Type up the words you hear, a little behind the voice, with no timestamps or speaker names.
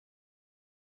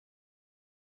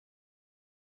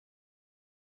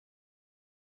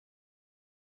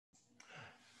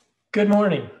Good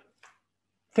morning.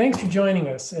 Thanks for joining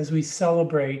us as we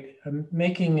celebrate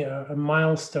making a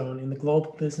milestone in the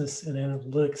global business and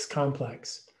analytics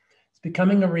complex. It's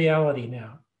becoming a reality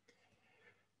now.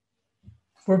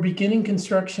 We're beginning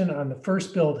construction on the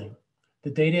first building, the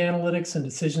Data Analytics and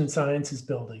Decision Sciences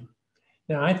building.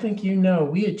 Now, I think you know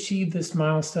we achieved this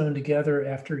milestone together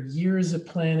after years of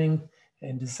planning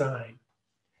and design.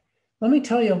 Let me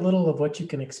tell you a little of what you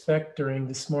can expect during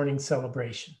this morning's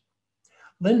celebration.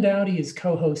 Lynn Dowdy is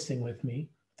co-hosting with me.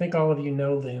 I think all of you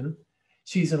know Lynn.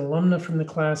 She's an alumna from the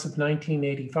class of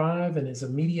 1985 and is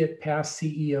immediate past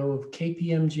CEO of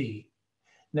KPMG.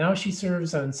 Now she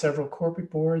serves on several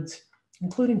corporate boards,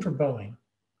 including for Boeing.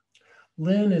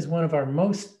 Lynn is one of our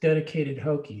most dedicated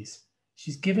Hokies.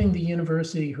 She's giving the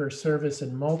university her service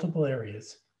in multiple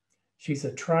areas. She's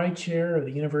a tri-chair of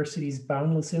the university's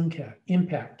Boundless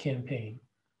Impact campaign.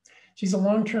 She's a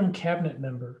long-term cabinet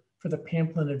member for the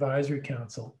Pamplin Advisory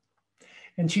Council,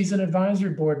 and she's an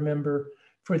advisory board member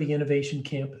for the Innovation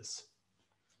Campus.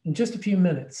 In just a few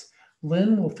minutes,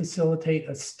 Lynn will facilitate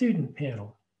a student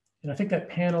panel, and I think that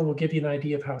panel will give you an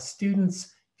idea of how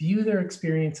students view their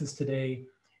experiences today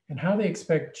and how they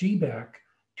expect GBAC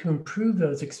to improve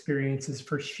those experiences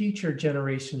for future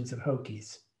generations of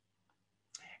Hokies.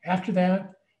 After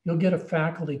that, you'll get a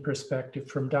faculty perspective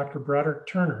from Dr. Broderick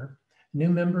Turner, a new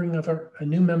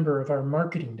member of our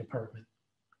marketing department.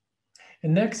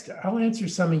 And next, I'll answer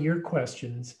some of your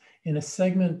questions in a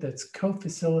segment that's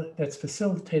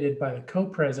facilitated by the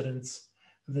co-presidents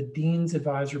of the Dean's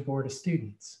Advisory Board of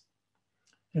Students.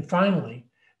 And finally,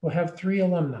 we'll have three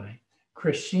alumni,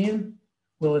 Chris Sheehan,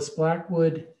 Willis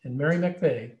Blackwood, and Mary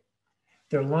McVeigh.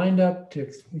 They're lined up to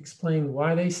explain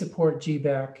why they support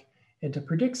GBAC and to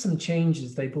predict some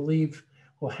changes they believe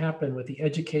will happen with the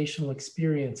educational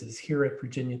experiences here at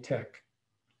Virginia Tech.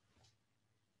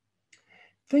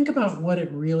 Think about what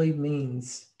it really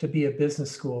means to be a business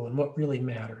school and what really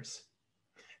matters,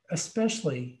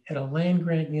 especially at a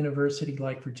land-grant university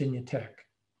like Virginia Tech.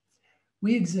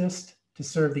 We exist to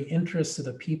serve the interests of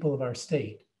the people of our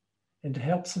state and to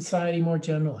help society more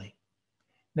generally.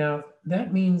 Now,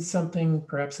 that means something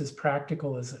perhaps as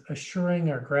practical as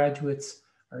assuring our graduates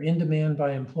are in demand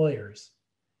by employers,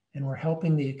 and we're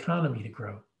helping the economy to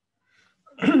grow.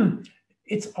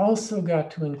 It's also got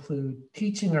to include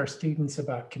teaching our students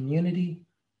about community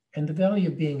and the value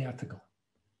of being ethical.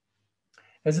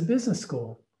 As a business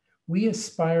school, we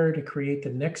aspire to create the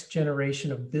next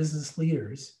generation of business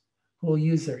leaders who will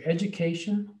use their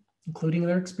education, including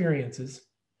their experiences,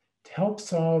 to help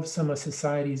solve some of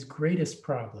society's greatest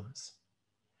problems.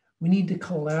 We need to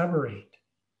collaborate.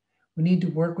 We need to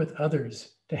work with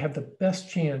others to have the best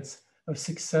chance of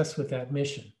success with that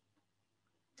mission.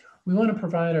 We want to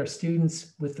provide our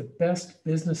students with the best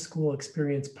business school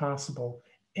experience possible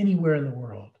anywhere in the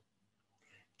world.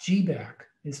 GBAC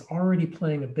is already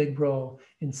playing a big role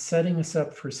in setting us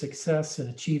up for success in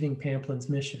achieving Pamplin's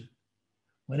mission.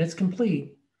 When it's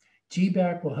complete,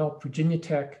 GBAC will help Virginia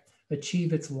Tech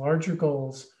achieve its larger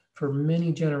goals for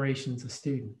many generations of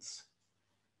students.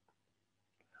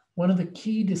 One of the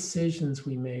key decisions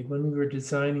we made when we were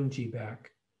designing GBAC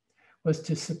was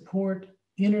to support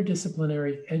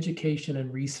interdisciplinary education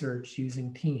and research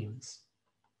using teams.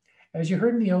 As you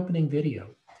heard in the opening video,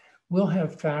 we'll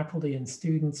have faculty and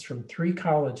students from 3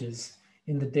 colleges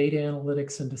in the Data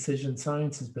Analytics and Decision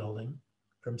Sciences building,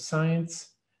 from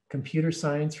science, computer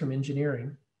science from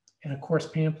engineering, and of course,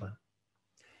 Pamplin.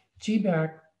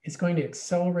 GBAC is going to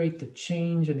accelerate the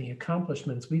change and the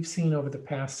accomplishments we've seen over the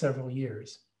past several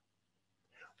years.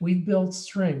 We've built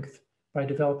strength by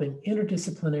developing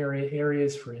interdisciplinary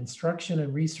areas for instruction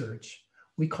and research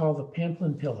we call the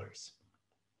Pamplin Pillars.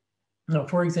 Now,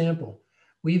 for example,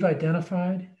 we've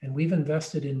identified and we've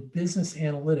invested in business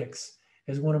analytics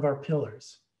as one of our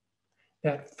pillars.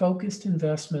 That focused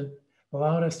investment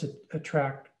allowed us to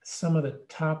attract some of the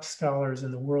top scholars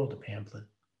in the world to Pamplin.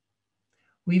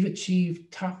 We've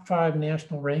achieved top 5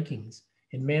 national rankings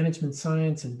in management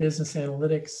science and business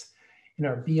analytics in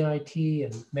our BIT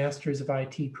and Masters of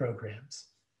IT programs.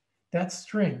 That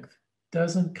strength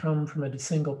doesn't come from a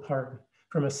single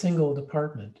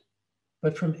department,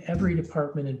 but from every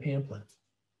department in Pamplin.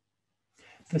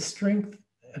 The strength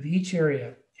of each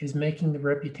area is making the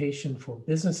reputation for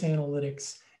business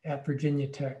analytics at Virginia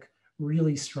Tech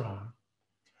really strong.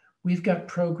 We've got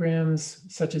programs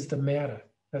such as the MATA,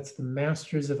 that's the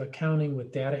Masters of Accounting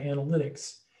with Data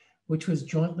Analytics, which was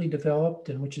jointly developed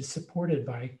and which is supported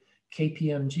by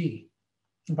KPMG.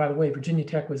 And by the way, Virginia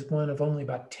Tech was one of only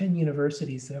about 10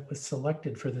 universities that was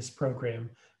selected for this program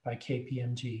by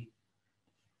KPMG.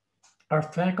 Our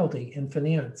faculty in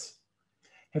finance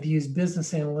have used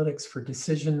business analytics for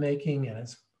decision-making and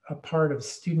as a part of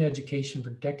student education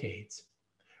for decades.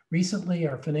 Recently,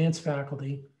 our finance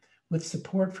faculty, with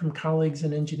support from colleagues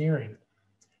in engineering,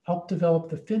 helped develop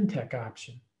the FinTech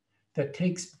option that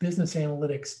takes business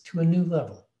analytics to a new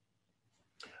level.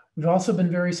 We've also been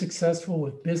very successful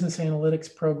with business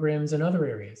analytics programs in other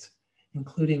areas,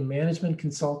 including management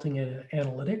consulting and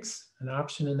analytics, an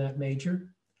option in that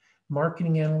major,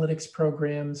 marketing analytics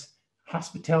programs,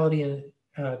 hospitality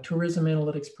and tourism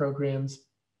analytics programs.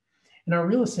 And our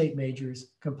real estate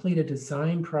majors complete a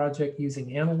design project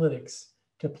using analytics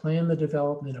to plan the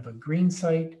development of a green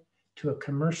site to a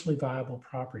commercially viable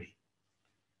property.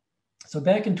 So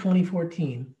back in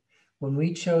 2014, when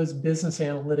we chose business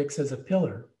analytics as a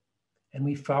pillar, and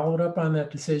we followed up on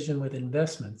that decision with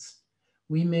investments,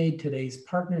 we made today's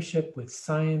partnership with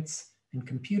science and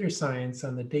computer science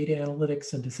on the data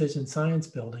analytics and decision science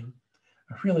building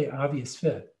a really obvious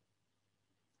fit.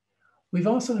 We've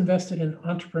also invested in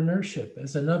entrepreneurship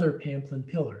as another Pamplin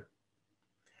pillar.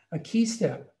 A key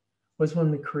step was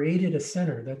when we created a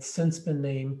center that's since been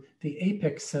named the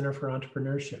Apex Center for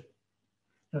Entrepreneurship.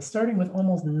 Now, starting with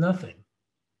almost nothing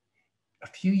a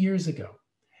few years ago,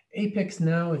 Apex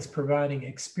now is providing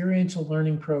experiential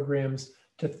learning programs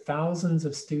to thousands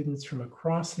of students from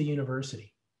across the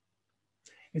university.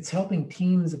 It's helping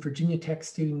teams of Virginia Tech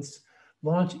students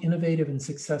launch innovative and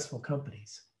successful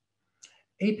companies.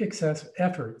 Apex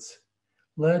efforts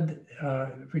led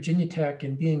Virginia Tech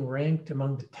in being ranked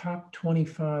among the top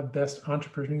 25 best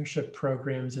entrepreneurship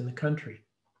programs in the country.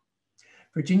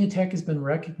 Virginia Tech has been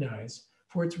recognized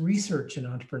for its research in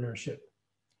entrepreneurship.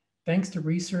 Thanks to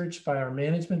research by our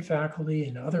management faculty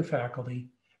and other faculty,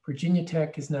 Virginia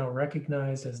Tech is now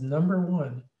recognized as number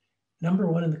one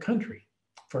in the country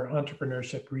for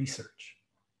entrepreneurship research.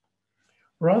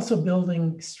 We're also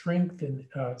building strength in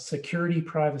security,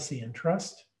 privacy, and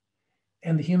trust,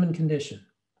 and the human condition.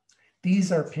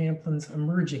 These are Pamplin's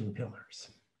emerging pillars.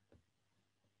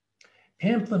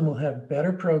 Pamplin will have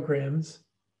better programs,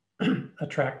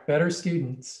 attract better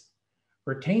students,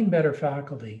 retain better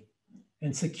faculty,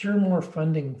 and secure more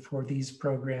funding for these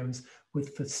programs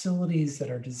with facilities that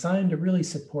are designed to really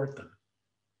support them.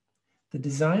 The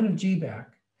design of GBAC,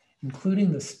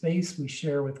 including the space we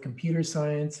share with computer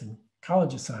science and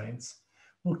College of Science,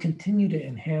 will continue to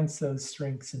enhance those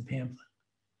strengths in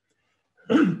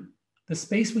Pamplin. The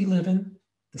space we live in,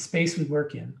 the space we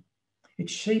work in, it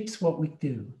shapes what we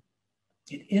do.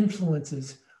 It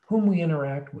influences whom we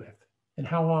interact with and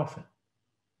how often.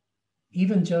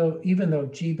 Even though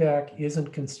GBAC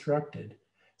isn't constructed,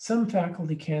 some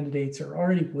faculty candidates are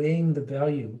already weighing the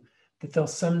value that they'll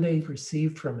someday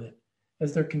receive from it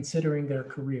as they're considering their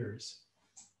careers.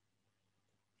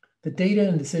 The Data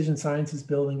and Decision Sciences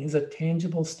building is a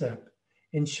tangible step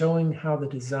in showing how the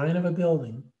design of a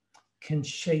building can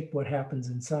shape what happens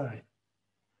inside.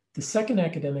 The second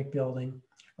academic building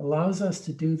allows us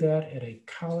to do that at a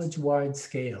college-wide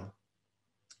scale.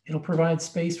 It'll provide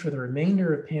space for the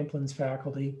remainder of Pamplin's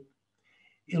faculty.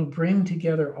 It'll bring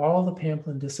together all the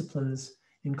Pamplin disciplines,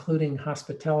 including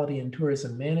hospitality and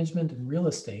tourism management and real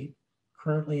estate,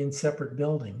 currently in separate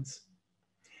buildings.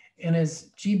 And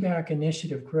as GBAC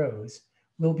initiative grows,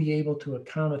 we'll be able to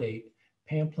accommodate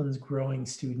Pamplin's growing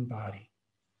student body.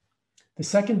 The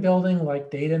second building,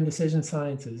 like Data and Decision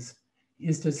Sciences,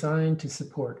 is designed to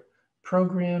support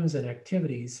programs and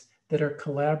activities that are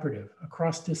collaborative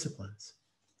across disciplines.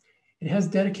 It has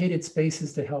dedicated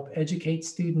spaces to help educate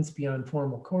students beyond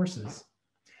formal courses.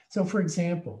 So for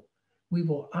example, we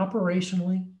will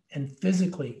operationally and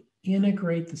physically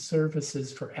integrate the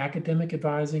services for academic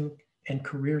advising and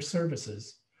career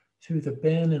services through the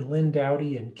Ben and Lynn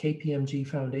Dowdy and KPMG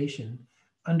Foundation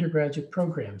undergraduate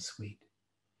program suite.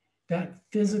 That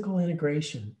physical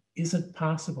integration isn't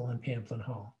possible in Pamplin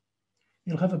Hall.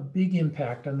 It'll have a big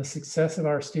impact on the success of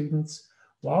our students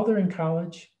while they're in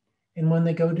college and when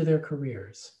they go to their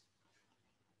careers.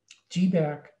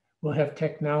 GBAC will have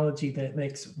technology that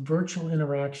makes virtual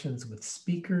interactions with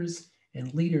speakers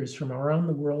and leaders from around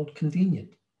the world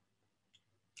convenient.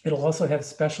 It'll also have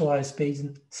specialized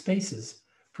spaces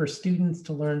for students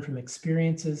to learn from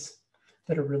experiences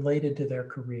that are related to their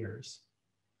careers.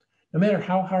 No matter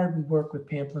how hard we work with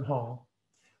Pamplin Hall,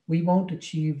 we won't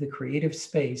achieve the creative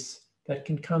space that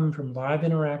can come from live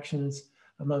interactions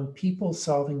among people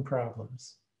solving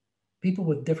problems. People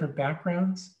with different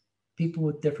backgrounds, people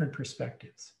with different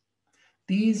perspectives.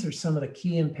 These are some of the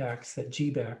key impacts that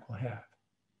GBAC will have.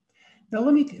 Now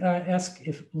let me ask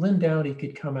if Lynn Dowdy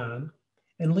could come on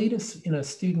and lead us in a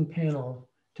student panel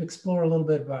to explore a little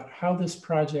bit about how this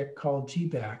project called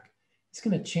GBAC is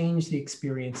going to change the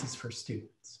experiences for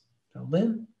students. So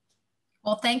Lynn?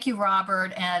 Well, thank you,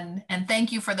 Robert, and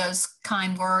thank you for those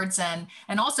kind words, and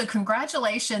also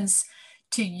congratulations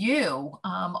to you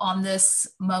on this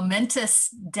momentous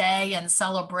day and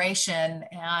celebration.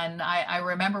 And I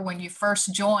remember when you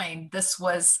first joined, this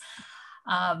was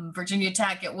Virginia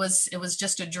Tech. It was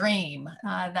just a dream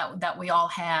that we all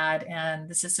had, and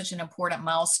this is such an important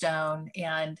milestone.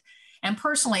 And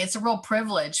personally, it's a real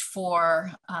privilege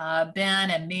for Ben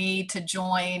and me to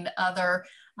join other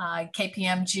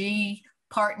KPMG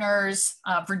partners,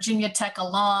 Virginia Tech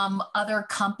alum, other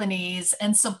companies,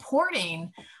 and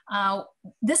supporting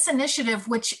this initiative,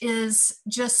 which is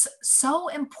just so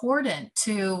important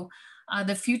to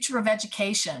the future of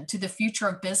education, to the future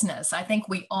of business. I think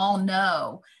we all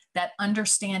know that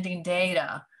understanding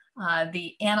data,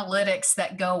 the analytics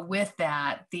that go with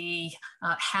that, the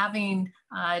having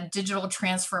digital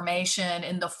transformation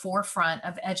in the forefront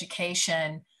of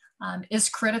education is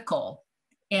critical.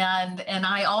 And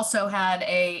I also had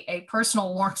a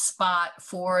personal warm spot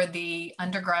for the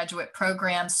undergraduate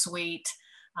program suite,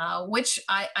 which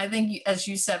I think, as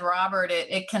you said, Robert,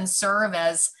 it can serve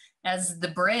as the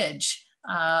bridge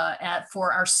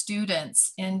for our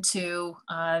students into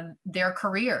their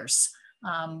careers,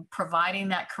 providing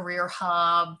that career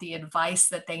hub, the advice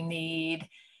that they need.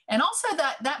 And also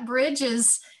that bridge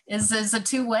is a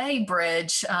two-way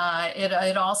bridge.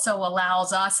 It also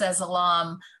allows us as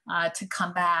alum to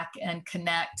come back and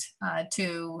connect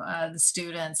to the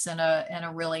students in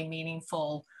a really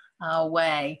meaningful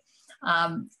way.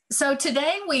 So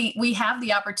today we have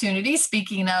the opportunity,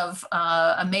 speaking of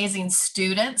amazing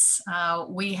students,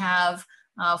 we have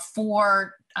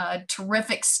four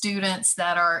terrific students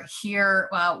that are here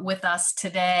with us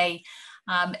today.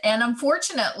 And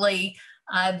unfortunately,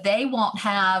 they won't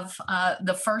have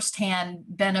the firsthand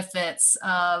benefits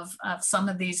of some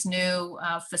of these new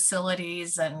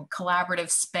facilities and collaborative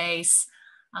space.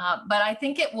 But I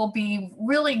think it will be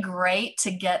really great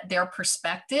to get their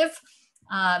perspective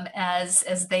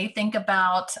as they think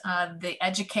about the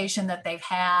education that they've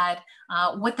had,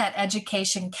 what that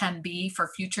education can be for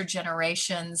future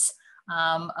generations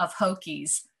of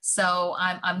Hokies. So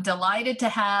I'm delighted to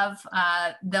have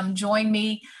them join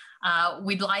me.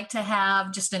 We'd like to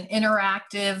have just an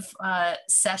interactive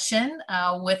session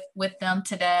with them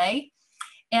today.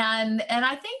 And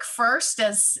I think first,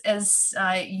 as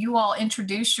you all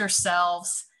introduce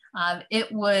yourselves,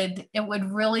 it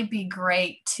would really be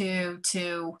great to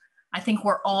I think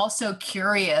we're all so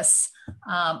curious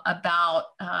about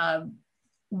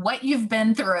what you've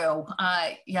been through.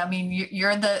 Yeah, I mean,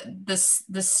 you're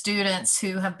the students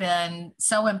who have been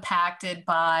so impacted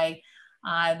by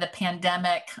the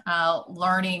pandemic,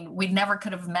 learning. We never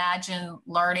could have imagined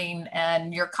learning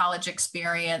and your college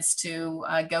experience to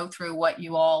go through what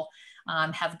you all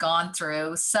have gone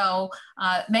through. So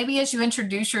maybe as you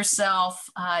introduce yourself,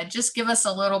 just give us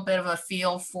a little bit of a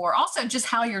feel for also just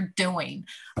how you're doing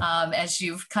as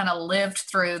you've kind of lived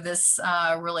through this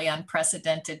really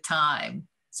unprecedented time.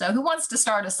 So who wants to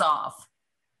start us off?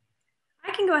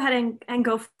 I can go ahead and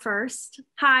go first.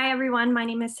 Hi, everyone. My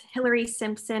name is Hillary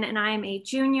Simpson, and I am a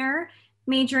junior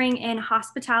majoring in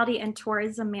hospitality and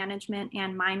tourism management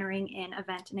and minoring in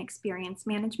event and experience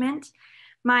management.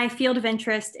 My field of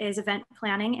interest is event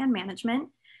planning and management.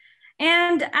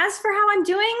 And as for how I'm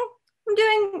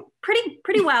doing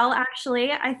pretty well,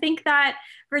 actually. I think that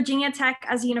Virginia Tech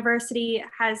as a university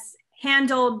has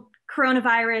handled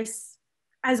coronavirus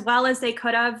as well as they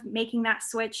could have, making that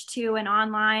switch to an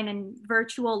online and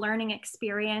virtual learning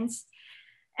experience.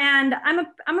 And I'm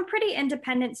a pretty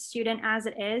independent student as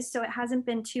it is, so it hasn't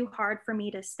been too hard for me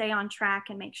to stay on track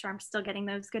and make sure I'm still getting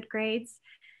those good grades.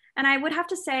 And I would have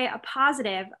to say a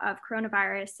positive of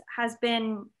coronavirus has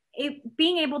been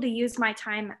being able to use my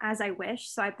time as I wish.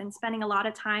 So I've been spending a lot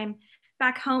of time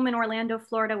back home in Orlando,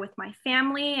 Florida with my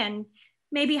family, and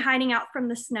maybe hiding out from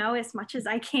the snow as much as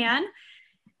I can.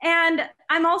 And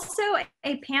I'm also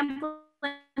a Pamplin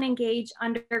engaged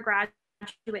undergraduate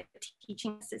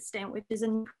teaching assistant, which is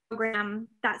a program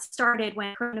that started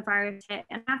when coronavirus hit.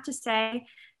 And I have to say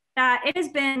that it has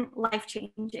been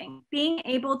life-changing. Being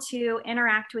able to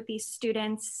interact with these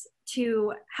students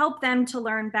to help them to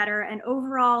learn better and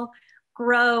overall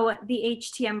grow the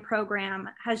HTM program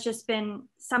has just been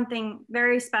something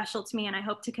very special to me, and I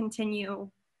hope to continue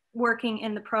working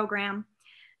in the program.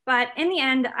 But in the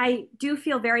end, I do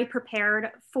feel very prepared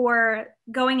for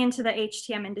going into the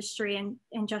HTM industry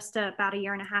in just about a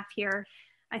year and a half here.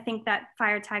 I think that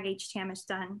FireTag HTM has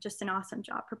done just an awesome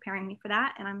job preparing me for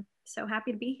that, and I'm so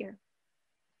happy to be here.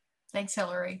 Thanks,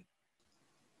 Hillary.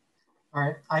 All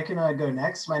right, I can go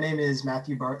next. My name is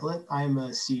Matthew Bartlett. I'm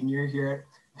a senior here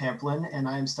Pamplin, and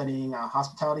I'm studying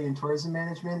hospitality and tourism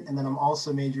management, and then I'm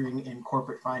also majoring in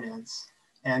corporate finance.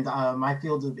 And my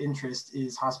field of interest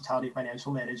is hospitality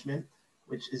financial management,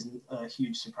 which isn't a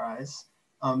huge surprise.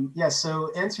 Yeah,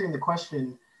 so answering the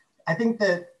question, I think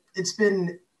that it's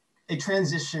been a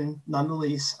transition, none the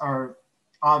least, are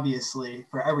obviously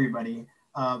for everybody.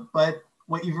 But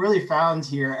what you've really found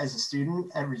here as a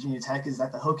student at Virginia Tech is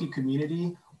that the Hokie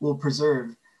community will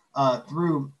preserve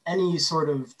through any sort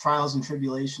of trials and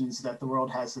tribulations that the world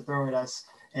has to throw at us.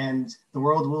 And the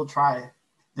world will try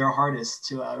their hardest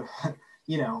to,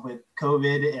 you know, with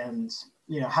COVID and,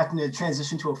 you know, having to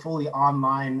transition to a fully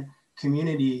online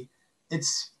community.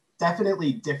 It's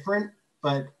definitely different,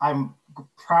 but I'm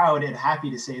proud and happy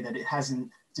to say that it hasn't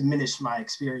diminished my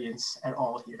experience at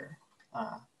all here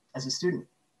as a student.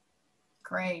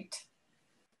 Great.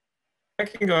 I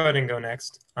can go ahead and go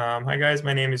next. Hi guys,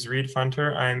 my name is Reed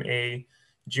Funter. I'm a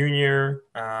junior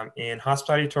in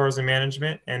hospitality tourism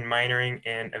management and minoring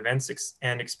in events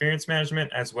and experience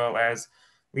management, as well as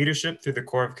leadership through the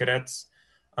Corps of Cadets.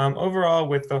 Overall,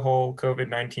 with the whole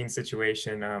COVID-19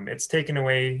 situation, it's taken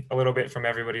away a little bit from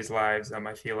everybody's lives.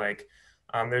 I feel like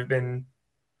there's been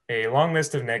a long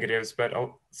list of negatives, but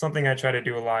something I try to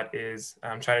do a lot is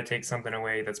try to take something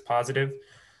away that's positive.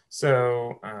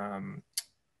 So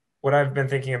what I've been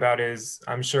thinking about is,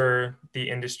 I'm sure the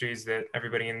industries that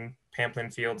everybody in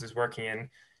Pamplin Fields is working in,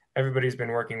 everybody's been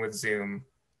working with Zoom.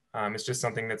 It's just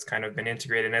something that's kind of been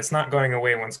integrated, and it's not going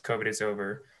away once COVID is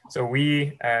over. So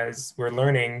we, as we're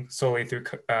learning solely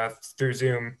through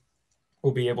Zoom,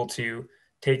 will be able to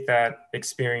take that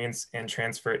experience and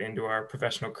transfer it into our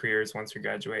professional careers once we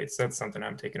graduate. So that's something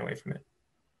I'm taking away from it.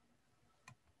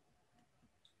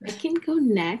 I can go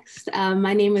next.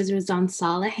 My name is Razan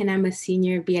Saleh, and I'm a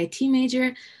senior BIT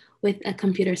major with a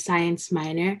computer science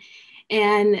minor.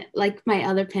 And like my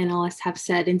other panelists have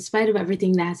said, in spite of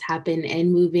everything that has happened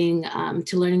and moving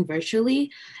to learning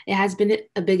virtually, it has been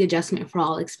a big adjustment for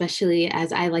all, especially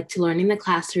as I like to learn in the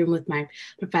classroom with my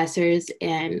professors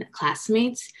and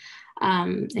classmates.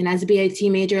 And as a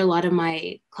BIT major, a lot of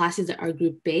my classes are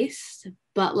group-based,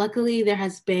 but luckily there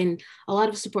has been a lot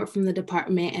of support from the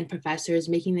department and professors,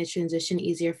 making the transition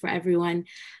easier for everyone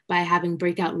by having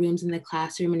breakout rooms in the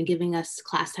classroom and giving us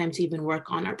class time to even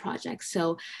work on our projects.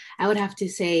 So I would have to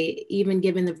say, even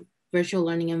given the virtual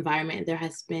learning environment, there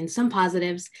has been some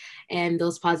positives, and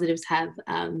those positives have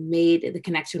made the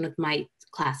connection with my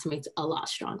classmates a lot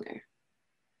stronger.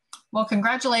 Well,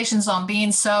 congratulations on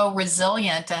being so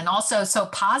resilient and also so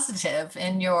positive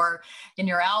in your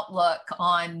outlook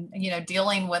on, you know,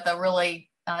 dealing with a really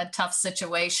tough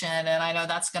situation. And I know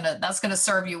that's gonna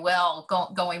serve you well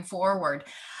going forward.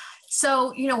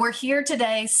 So, you know, we're here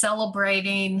today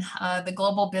celebrating the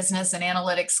Global Business and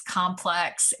Analytics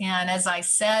Complex. And as I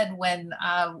said, when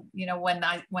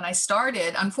I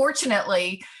started,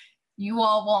 unfortunately, you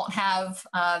all won't have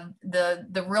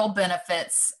the real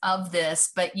benefits of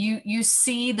this, but you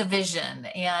see the vision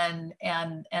and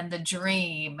the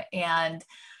dream, and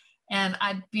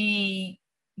I'd be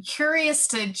curious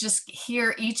to just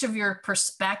hear each of your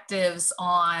perspectives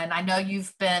on. I know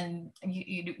you've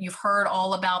heard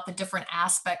all about the different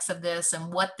aspects of this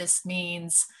and what this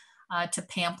means to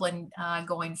Pamplin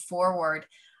going forward.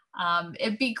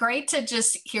 It'd be great to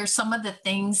just hear some of the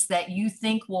things that you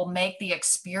think will make the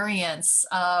experience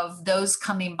of those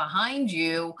coming behind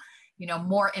you, you know,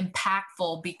 more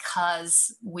impactful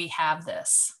because we have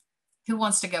this. Who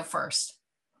wants to go first?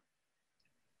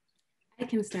 I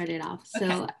can start it off. Okay.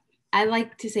 So I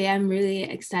like to say I'm really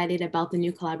excited about the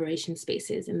new collaboration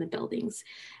spaces in the buildings,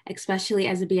 especially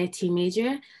as a BIT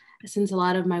major, since a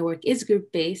lot of my work is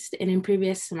group-based, and in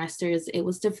previous semesters, it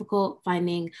was difficult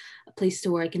finding a place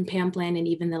to work in Pamplin and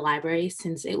even the library,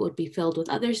 since it would be filled with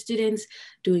other students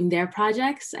doing their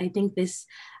projects. I think these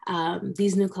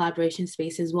new collaboration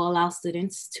spaces will allow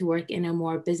students to work in a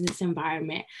more business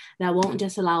environment that won't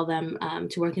just allow them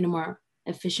to work in a more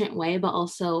efficient way, but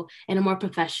also in a more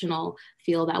professional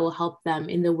field that will help them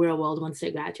in the real world once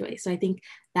they graduate. So I think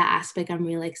that aspect, I'm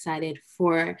really excited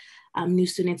for new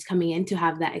students coming in to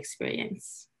have that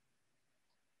experience.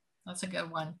 That's a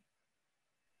good one.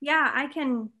 Yeah, I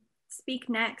can speak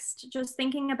next. Just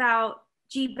thinking about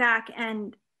GBAC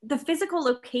and the physical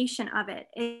location of it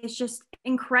is just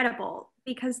incredible,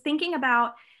 because thinking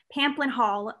about Pamplin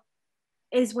Hall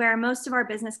is where most of our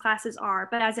business classes are.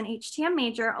 But as an HTM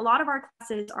major, a lot of our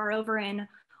classes are over in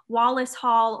Wallace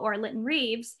Hall or Lytton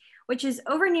Reeves, which is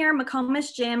over near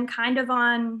McComas Gym, kind of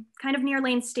near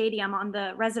Lane Stadium on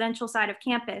the residential side of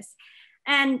campus.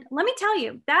 And let me tell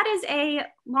you, that is a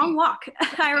long walk.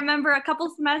 I remember a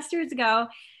couple semesters ago,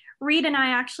 Reed and I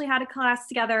actually had a class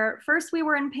together. First, we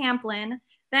were in Pamplin,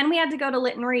 Then we had to go to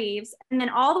Lytton Reeves, and then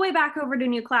all the way back over to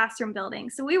new classroom building.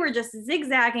 So we were just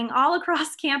zigzagging all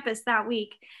across campus that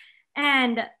week.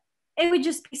 And it would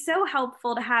just be so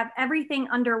helpful to have everything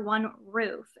under one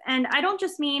roof. And I don't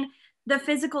just mean the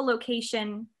physical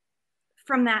location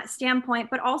from that standpoint,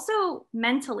 but also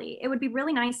mentally. It would be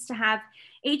really nice to have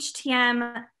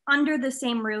HTM under the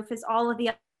same roof as all of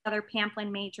the other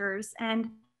Pamplin majors.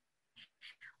 And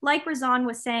like Razan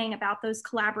was saying about those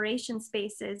collaboration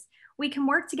spaces, we can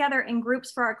work together in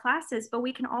groups for our classes, but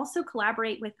we can also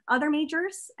collaborate with other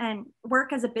majors and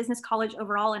work as a business college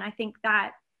overall. And I think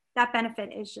that that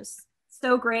benefit is just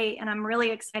so great. And I'm really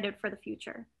excited for the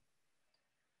future.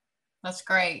 That's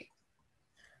great.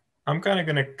 I'm kind of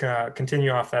going to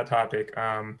continue off that topic.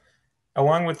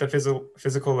 Along with the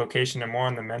physical location and more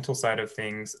on the mental side of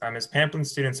things, as Pamplin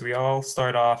students, all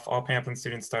Pamplin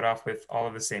students start off with all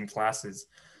of the same classes.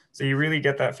 So you really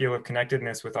get that feel of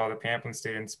connectedness with all the Pamplin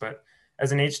students. But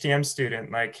as an HTM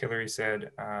student, like Hillary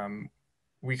said,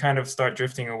 we kind of start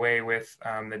drifting away with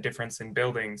the difference in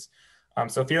buildings.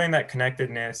 So feeling that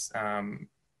connectedness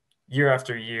year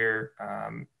after year,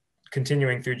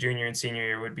 continuing through junior and senior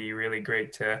year would be really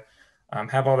great to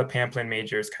have all the Pamplin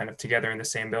majors kind of together in the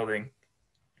same building.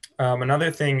 Another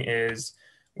thing is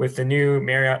with the new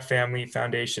Marriott Family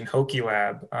Foundation Hokie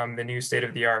Lab, the new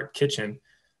state-of-the-art kitchen.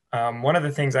 One of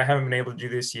the things I haven't been able to do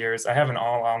this year is I have an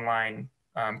all online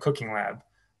cooking lab.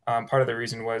 Part of the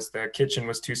reason was the kitchen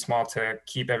was too small to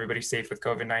keep everybody safe with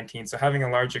COVID-19. So having a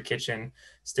larger kitchen,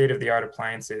 state-of-the-art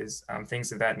appliances,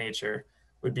 things of that nature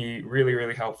would be really,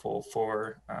 really helpful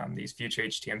for these future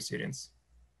HTM students.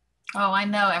 Oh, I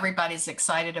know everybody's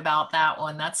excited about that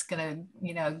one. That's going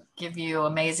to, give you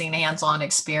amazing hands-on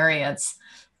experience.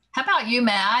 How about you,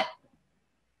 Matt?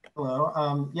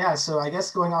 Hello. Yeah, so I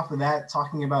guess going off of that,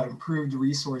 talking about improved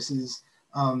resources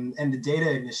and the data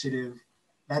initiative,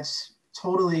 that's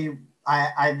totally,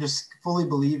 I just fully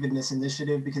believe in this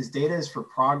initiative because data is for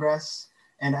progress.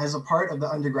 And as a part of the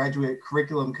undergraduate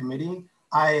curriculum committee,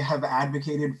 I have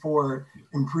advocated for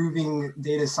improving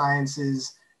data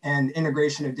sciences and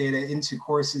integration of data into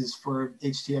courses for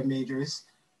HTM majors.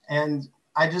 And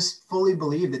I just fully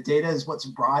believe that data is what's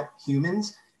brought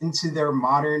humans into their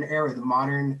modern era, the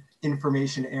modern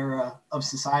information era of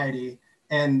society.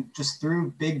 And just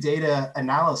through big data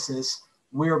analysis,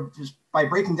 we're just, by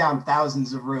breaking down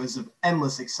thousands of rows of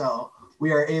endless Excel,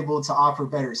 we are able to offer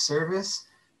better service,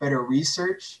 better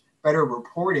research, better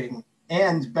reporting,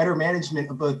 and better management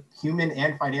of both human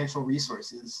and financial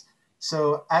resources.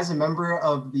 So as a member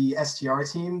of the STR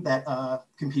team that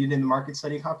competed in the market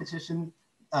study competition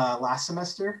last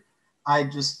semester, I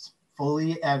just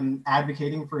fully am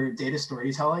advocating for data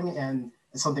storytelling, and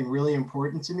it's something really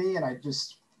important to me. And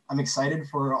I'm excited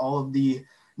for all of the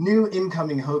new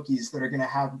incoming Hokies that are gonna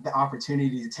have the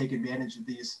opportunity to take advantage of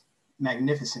these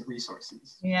magnificent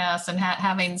resources. Yes, and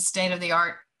having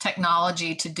state-of-the-art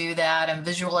technology to do that and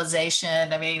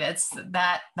visualization. I mean,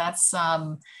 that's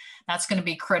going to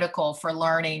be critical for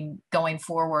learning going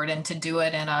forward and to do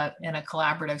it in a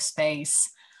collaborative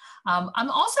space. I'm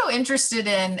also interested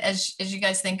in, as you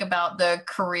guys think about the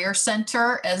Career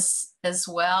Center as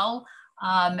well,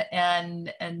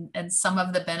 and some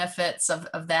of the benefits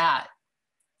of that.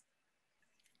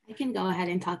 I can go ahead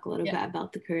and talk a little bit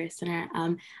about the Career Center.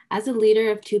 As a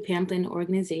leader of 2 Pamplin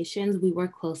organizations, we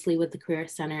work closely with the Career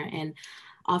Center and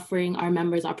offering our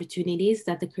members opportunities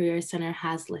that the Career Center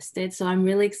has listed. So I'm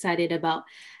really excited about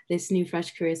this new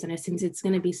fresh Career Center since it's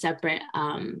going to be separate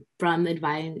from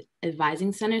the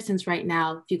advising center. Since right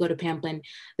now, if you go to Pamplin,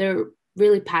 they're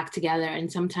really packed together,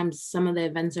 and sometimes some of the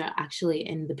events are actually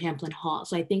in the Pamplin Hall.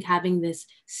 So I think having this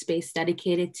space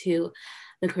dedicated to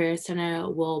the Career Center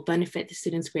will benefit the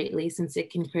students greatly since it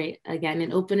can create, again,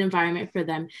 an open environment for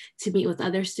them to meet with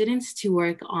other students to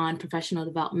work on professional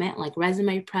development like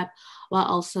resume prep, while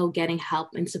also getting help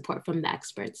and support from the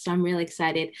experts. So I'm really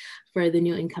excited for the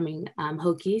new incoming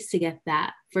Hokies to get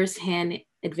that firsthand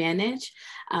advantage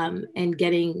and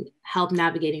getting help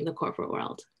navigating the corporate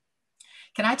world.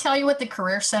 Can I tell you what the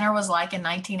Career Center was like in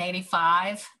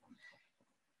 1985?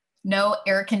 No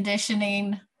air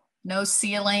conditioning, no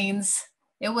ceilings.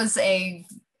 It was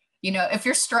if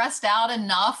you're stressed out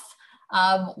enough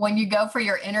when you go for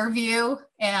your interview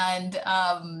and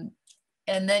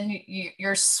then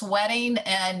you're sweating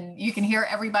and you can hear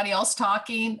everybody else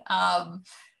talking.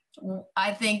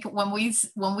 I think when we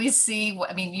see,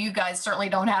 I mean, you guys certainly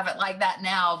don't have it like that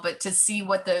now, but to see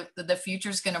what the future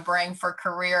is going to bring for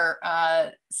career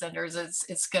centers,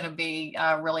 it's going to be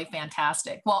really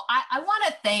fantastic. Well, I want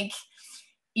to thank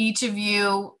each of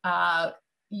you.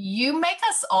 You make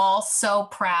us all so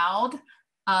proud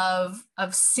of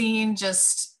seeing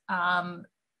just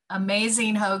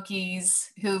amazing Hokies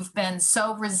who've been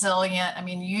so resilient. I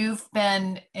mean, you've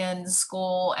been in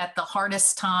school at the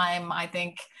hardest time, I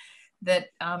think, that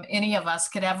any of us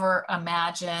could ever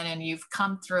imagine, and you've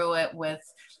come through it with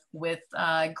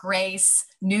grace,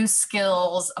 new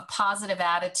skills, a positive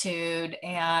attitude,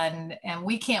 and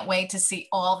we can't wait to see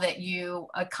all that you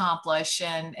accomplish.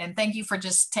 And thank you for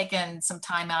just taking some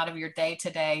time out of your day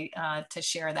today to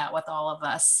share that with all of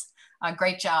us.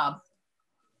 Great job.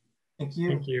 Thank you.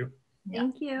 Thank you.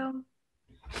 Thank you.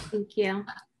 Thank you.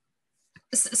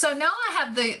 So now I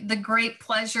have the great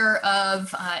pleasure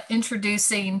of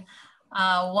introducing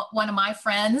one of my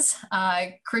friends,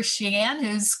 Chris Sheehan,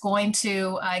 who's going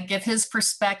to give his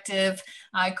perspective.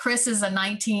 Chris is a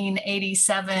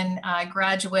 1987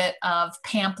 graduate of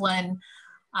Pamplin,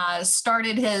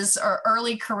 started his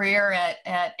early career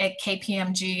at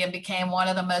KPMG and became one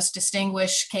of the most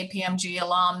distinguished KPMG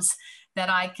alums that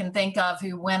I can think of,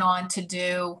 who went on to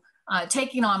do,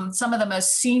 taking on some of the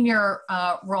most senior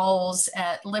roles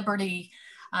at Liberty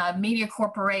Media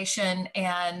Corporation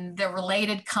and the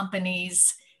related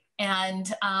companies,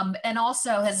 and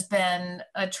also has been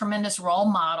a tremendous role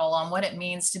model on what it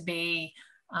means to be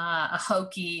a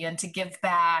Hokie and to give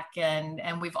back.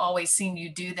 And we've always seen you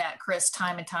do that, Chris,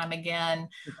 time and time again,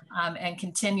 and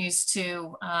continues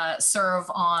to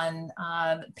serve on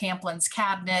Pamplin's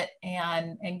cabinet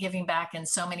and giving back in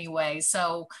so many ways.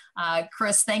 So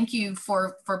Chris, thank you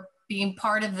for being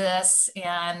part of this,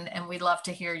 and we'd love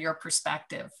to hear your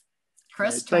perspective.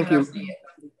 Chris, turn it over to you.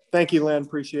 Thank you, Lynn.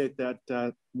 Appreciate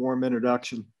that warm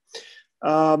introduction.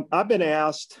 I've been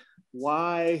asked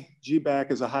why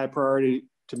GBAC is a high priority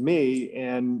to me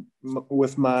and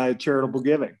with my charitable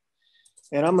giving.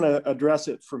 And I'm going to address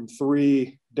it from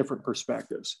three different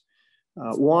perspectives.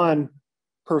 One,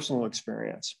 personal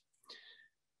experience.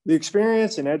 The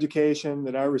experience and education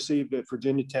that I received at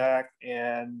Virginia Tech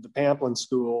and the Pamplin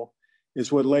School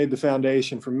is what laid the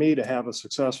foundation for me to have a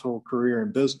successful career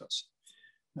in business.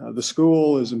 The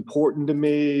school is important to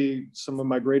me. Some of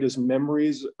my greatest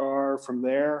memories are from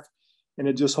there, and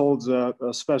it just holds a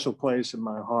special place in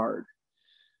my heart.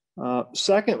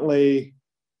 Secondly,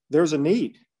 there's a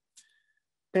need.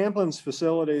 Pamplin's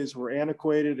facilities were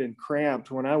antiquated and cramped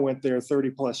when I went there 30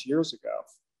 plus years ago.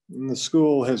 And the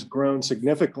school has grown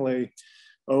significantly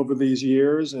over these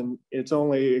years, and it's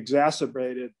only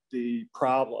exacerbated the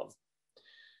problem.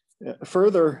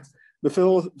 Further,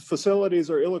 the facilities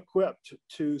are ill-equipped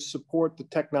to support the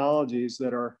technologies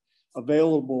that are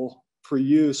available for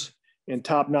use in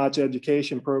top-notch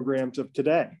education programs of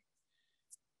today.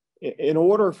 In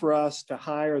order for us to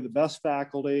hire the best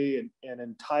faculty and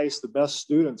entice the best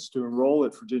students to enroll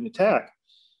at Virginia Tech,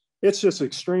 it's just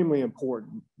extremely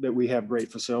important that we have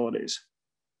great facilities.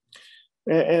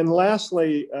 And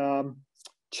lastly,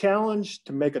 challenge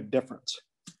to make a difference.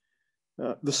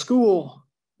 The school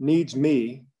needs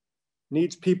me,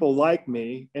 needs people like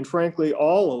me, and frankly,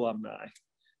 all alumni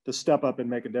to step up and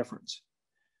make a difference.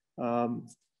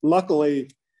 Luckily,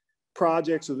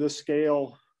 projects of this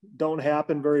scale don't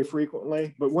happen very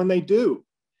frequently, but when they do,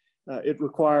 it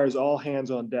requires all hands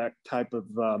on deck type of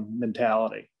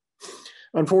mentality.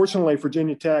 Unfortunately,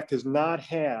 Virginia Tech has not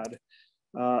had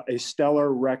a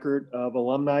stellar record of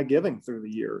alumni giving through the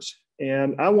years.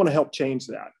 And I want to help change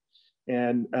that,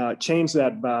 and change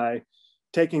that by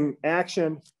taking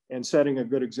action and setting a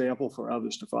good example for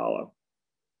others to follow.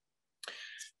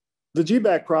 The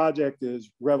GBAC project is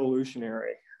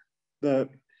revolutionary.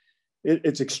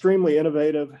 It's extremely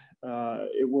innovative.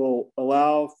 It will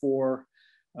allow for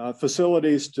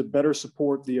facilities to better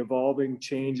support the evolving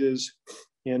changes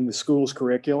in the school's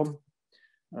curriculum.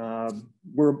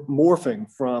 We're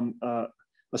morphing from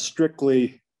a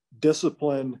strictly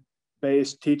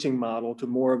discipline-based teaching model to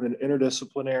more of an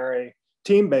interdisciplinary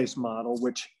team-based model,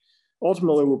 which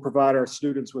ultimately will provide our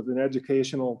students with an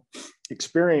educational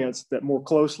experience that more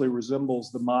closely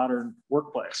resembles the modern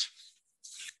workplace.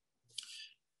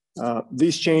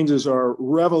 These changes are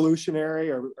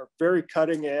revolutionary, are very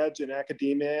cutting edge in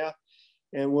academia,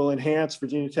 and will enhance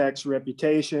Virginia Tech's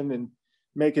reputation and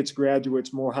make its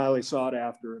graduates more highly sought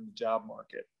after in the job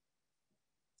market.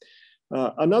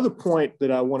 Another point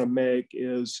that I want to make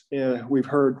is we've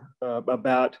heard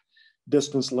about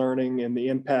distance learning and the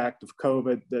impact of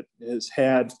COVID that has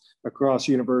had across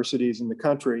universities in the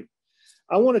country.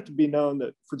 I want it to be known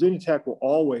that Virginia Tech will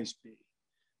always be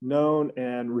known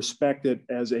and respected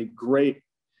as great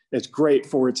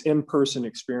for its in-person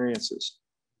experiences.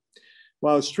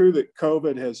 While it's true that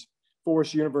COVID has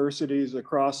forced universities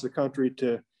across the country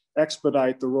to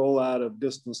expedite the rollout of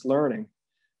distance learning,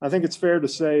 I think it's fair to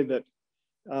say that,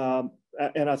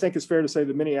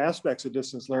 many aspects of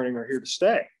distance learning are here to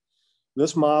stay.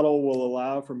 This model will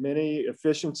allow for many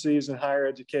efficiencies in higher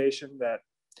education that,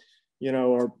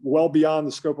 are well beyond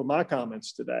the scope of my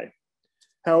comments today.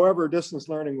 However, distance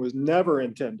learning was never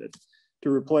intended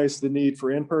to replace the need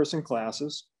for in-person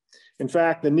classes. In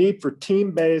fact, the need for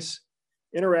team-based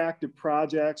interactive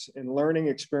projects and learning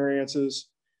experiences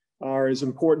are as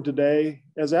important today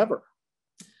as ever.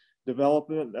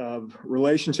 Development of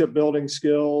relationship building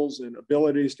skills and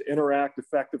abilities to interact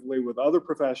effectively with other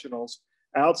professionals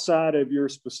outside of your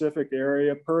specific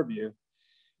area of purview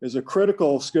is a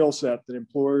critical skill set that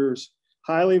employers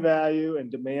highly value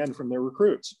and demand from their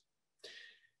recruits.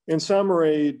 In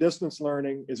summary, distance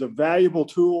learning is a valuable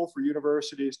tool for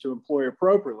universities to employ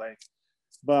appropriately,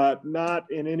 but not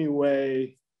in any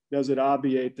way does it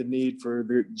obviate the need for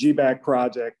the GBAC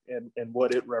project and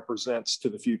what it represents to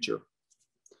the future.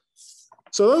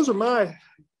 So those are my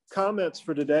comments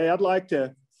for today. I'd like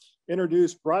to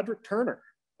introduce Broderick Turner.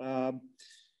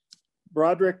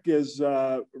 Broderick is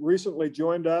recently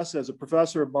joined us as a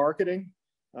professor of marketing.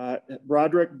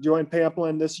 Broderick joined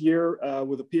Pamplin this year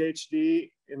with a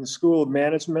PhD in the School of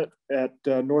Management at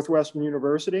Northwestern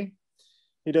University.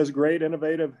 He does great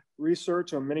innovative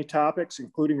research on many topics,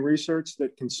 including research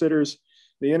that considers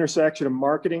the intersection of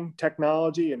marketing,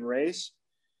 technology, and race.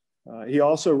 He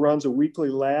also runs a weekly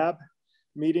lab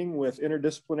meeting with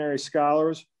interdisciplinary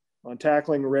scholars on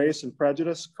tackling race and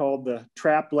prejudice called the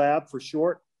TRAP Lab for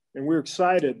short. And we're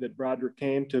excited that Broderick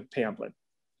came to Pamplin.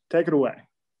 Take it away.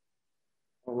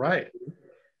 All right.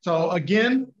 So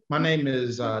again, my name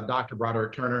is Dr.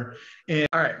 Broderick Turner. And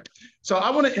all right, so I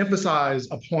want to emphasize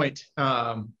a point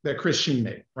that Chris Sheen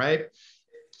made, right?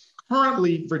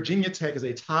 Currently, Virginia Tech is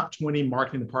a top 20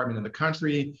 marketing department in the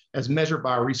country as measured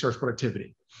by research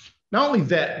productivity. Not only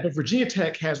that, but Virginia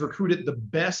Tech has recruited the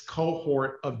best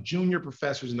cohort of junior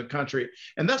professors in the country.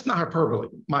 And that's not hyperbole.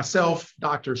 Myself,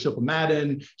 Dr. Shilpa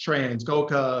Madden, Shreyans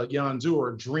Goka, Yan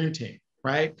Zur, dream team,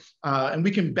 right? And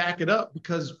we can back it up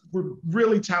because we're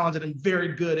really talented and very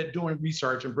good at doing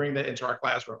research and bringing that into our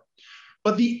classroom.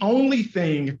 But the only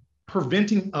thing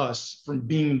preventing us from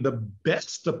being the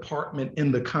best department in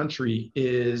the country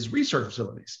is research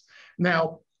facilities.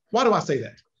 Now, why do I say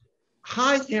that?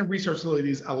 High-end research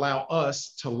facilities allow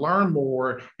us to learn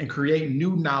more and create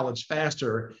new knowledge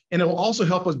faster. And it will also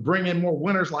help us bring in more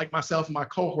winners like myself and my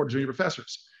cohort of junior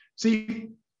professors. See,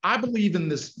 I believe in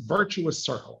this virtuous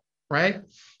circle, right?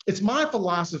 It's my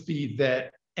philosophy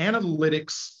that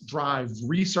analytics drive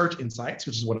research insights,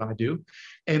 which is what I do.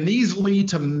 And these lead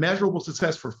to measurable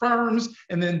success for firms.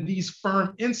 And then these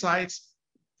firm insights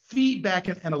feed back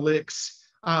in analytics.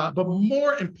 But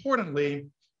more importantly,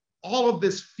 all of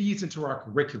this feeds into our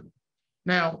curriculum.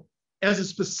 Now, as a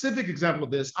specific example of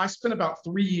this, I spent about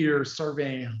 3 years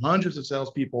surveying hundreds of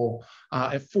salespeople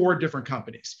at 4 different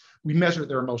companies. We measure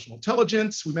their emotional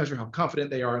intelligence. We measure how confident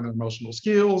they are in their emotional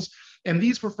skills. And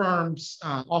these firms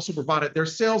also provided their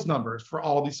sales numbers for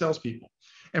all these salespeople.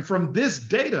 And from this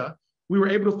data, we were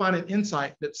able to find an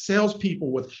insight that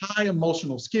salespeople with high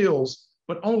emotional skills,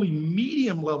 but only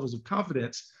medium levels of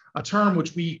confidence, a term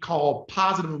which we call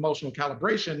positive emotional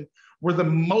calibration, were the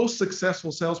most successful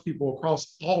salespeople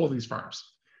across all of these firms.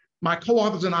 My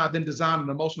co-authors and I then designed an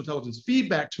emotional intelligence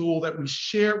feedback tool that we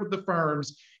share with the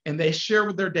firms, and they share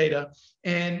with their data.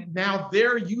 And now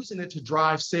they're using it to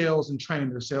drive sales and train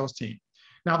their sales team.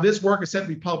 Now, this work is set to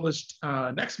be published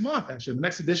next month, actually, the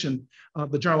next edition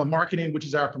of the Journal of Marketing, which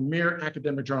is our premier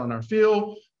academic journal in our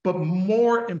field. But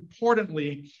more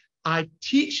importantly, I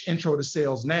teach Intro to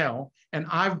Sales now, and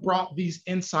I've brought these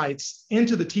insights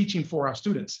into the teaching for our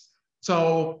students.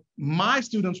 So my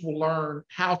students will learn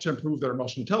how to improve their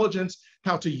emotional intelligence,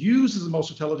 how to use this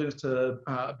emotional intelligence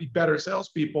to be better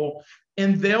salespeople,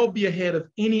 and they'll be ahead of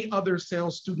any other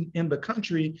sales student in the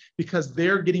country because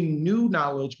they're getting new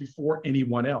knowledge before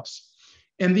anyone else.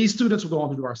 And these students will go on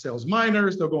to do our sales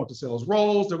minors, they'll go into sales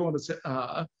roles, they're going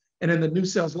to, and in the new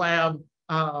sales lab,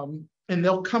 and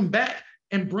they'll come back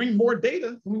and bring more data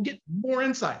and we get more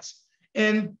insights.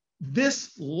 And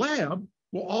this lab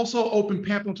will also open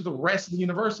Pamplin to the rest of the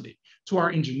university, to our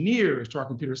engineers, to our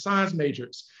computer science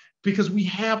majors, because we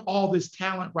have all this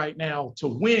talent right now to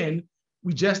win.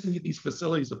 We just need these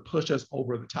facilities to push us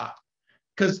over the top.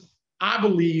 Because I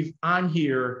believe I'm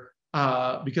here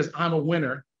because I'm a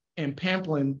winner, and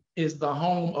Pamplin is the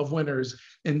home of winners,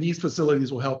 and these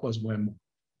facilities will help us win more.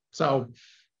 So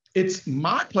it's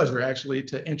my pleasure, actually,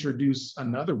 to introduce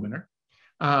another winner,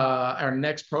 our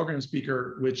next program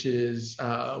speaker, which is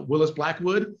Willis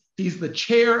Blackwood. He's the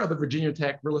chair of the Virginia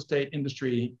Tech Real Estate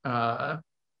Industry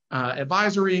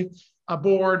Advisory.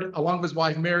 aboard, along with his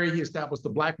wife, Mary, he established the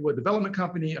Blackwood Development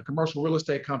Company, a commercial real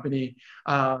estate company.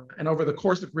 And over the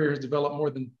course of the career has developed more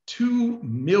than 2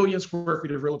 million square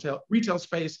feet of retail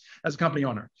space as a company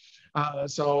owner.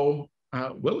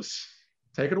 Willis,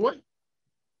 take it away.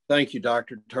 Thank you,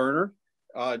 Dr. Turner.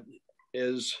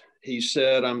 As he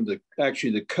said, I'm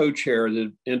actually the co-chair of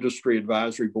the Industry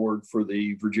Advisory Board for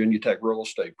the Virginia Tech Real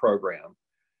Estate Program.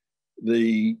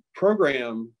 The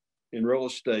program in real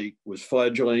estate was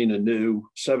fledgling and new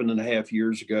 7.5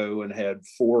 years ago and had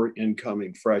 4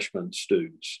 incoming freshman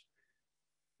students.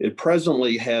 It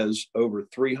presently has over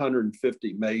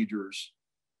 350 majors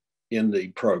in the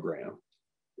program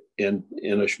in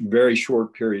a very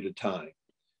short period of time.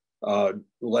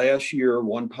 Last year,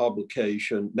 one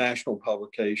publication, national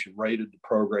publication, rated the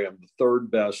program the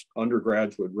 3rd best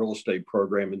undergraduate real estate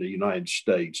program in the United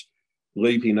States,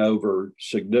 leaping over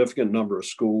significant number of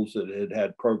schools that had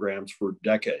had programs for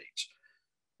decades.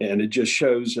 And it just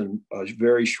shows in a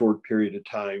very short period of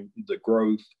time the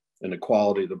growth and the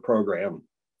quality of the program.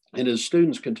 And as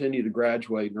students continue to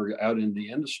graduate and are out in the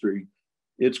industry,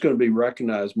 it's going to be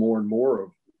recognized more and more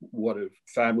of what a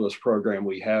fabulous program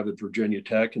we have at Virginia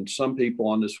Tech. And some people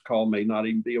on this call may not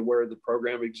even be aware the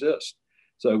program exists.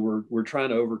 So we're trying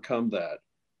to overcome that.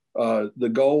 The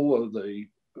goal of the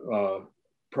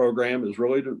program is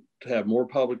really to have more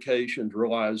publications,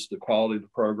 realize the quality of the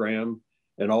program,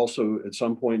 and also at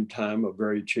some point in time, a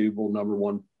very achievable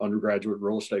 #1 undergraduate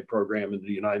real estate program in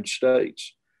the United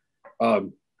States.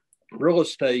 Real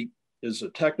estate is a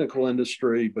technical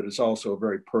industry, but it's also a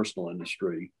very personal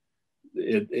industry.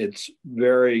 It's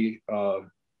very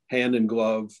hand in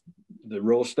glove. The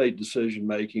real estate decision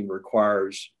making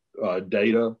requires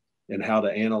data and how to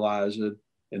analyze it.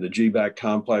 And the GBAC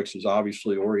complex is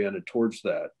obviously oriented towards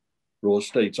that. Real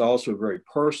estate's also very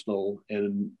personal,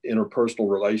 and interpersonal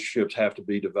relationships have to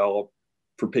be developed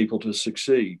for people to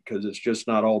succeed, because it's just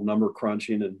not all number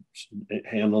crunching and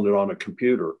handling it on a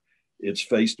computer. It's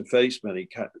face-to-face many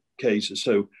cases.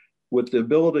 So with the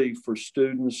ability for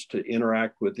students to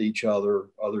interact with each other,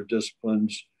 other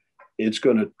disciplines, it's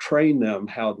going to train them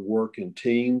how to work in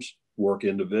teams, work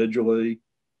individually,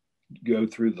 go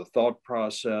through the thought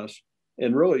process,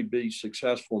 and really be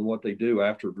successful in what they do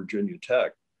after Virginia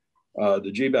Tech.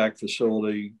 The GBAC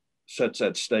facility sets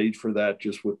that stage for that,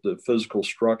 just with the physical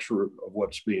structure of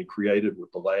what's being created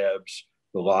with the labs,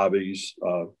 the lobbies,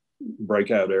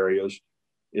 breakout areas.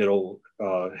 It'll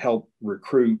help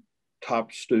recruit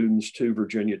top students to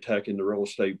Virginia Tech in the real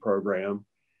estate program,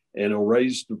 and it'll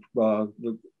raise the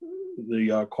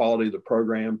quality of the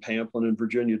program, Pamplin and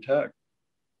Virginia Tech.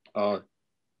 A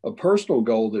personal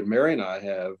goal that Mary and I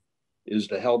have is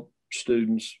to help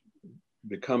students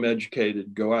become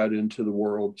educated, go out into the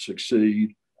world,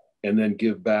 succeed, and then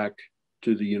give back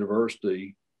to the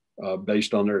university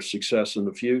based on their success in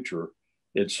the future.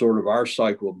 It's sort of our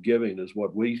cycle of giving is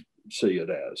what we see it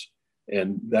as.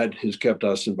 And that has kept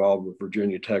us involved with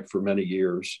Virginia Tech for many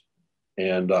years.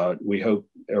 And we hope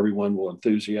everyone will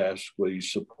enthusiastically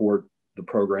support the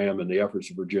program and the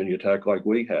efforts of Virginia Tech like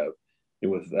we have.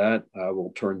 And with that, I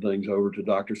will turn things over to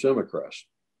Dr. Simacrest.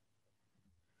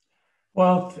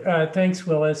 Well, thanks,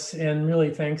 Willis, and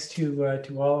really thanks to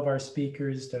all of our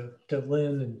speakers, to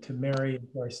Lynn and to Mary and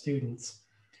to our students.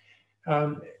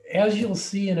 As you'll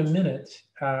see in a minute,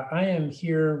 I am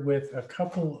here with a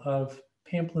couple of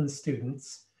Pamplin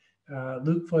students,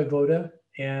 Luke Voivoda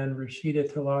and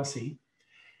Rashida Talasi,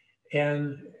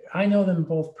 and I know them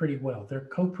both pretty well. They're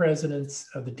co-presidents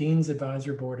of the Dean's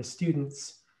Advisory Board of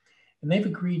Students, and they've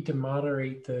agreed to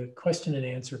moderate the question and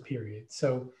answer period.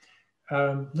 So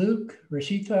Luke,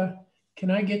 Rashida,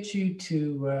 can I get you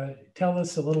to tell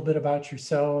us a little bit about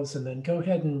yourselves, and then go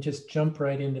ahead and just jump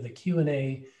right into the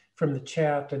Q&A from the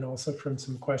chat and also from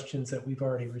some questions that we've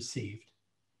already received.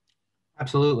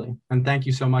 Absolutely. And thank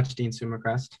you so much, Dean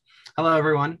Simacrest. Hello,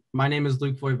 everyone. My name is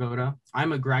Luke Voivoda.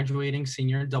 I'm a graduating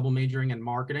senior double majoring in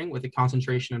marketing with a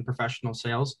concentration in professional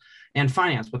sales, and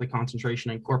finance with a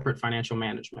concentration in corporate financial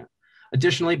management.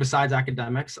 Additionally, besides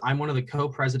academics, I'm one of the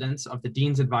co-presidents of the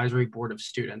Dean's Advisory Board of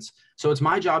Students. So it's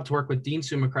my job to work with Dean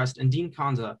Simacrest and Dean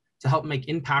Kanza to help make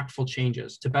impactful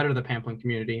changes to better the Pamplin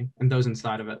community and those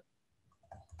inside of it.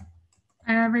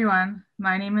 Hi, everyone.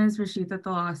 My name is Rashida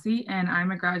Talasi, and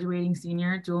I'm a graduating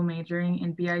senior dual majoring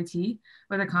in BIT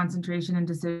with a concentration in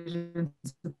decision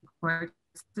support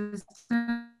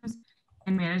systems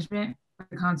and management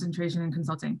with a concentration in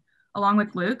consulting. Along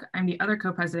with Luke, I'm the other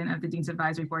co-president of the Dean's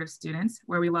Advisory Board of Students,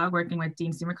 where we love working with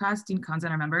Dean Simacrest, Dean Kanza,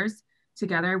 and our members.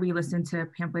 Together, we listen to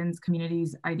Pamplin's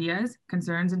community's ideas,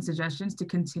 concerns, and suggestions to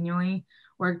continually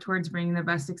work towards bringing the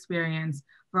best experience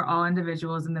for all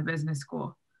individuals in the business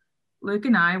school. Luke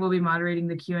and I will be moderating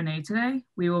the Q&A today.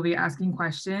 We will be asking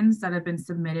questions that have been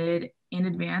submitted in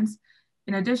advance,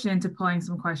 in addition to pulling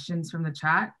some questions from the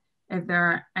chat. If there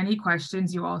are any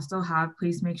questions you all still have,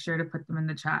 please make sure to put them in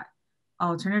the chat.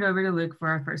 I'll turn it over to Luke for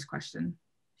our first question.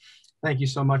 Thank you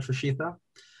so much, Rashitha.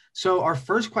 So our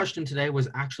first question today was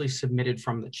actually submitted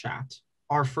from the chat.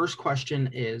 Our first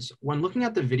question is, when looking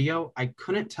at the video, I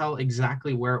couldn't tell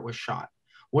exactly where it was shot.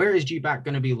 Where is GBAC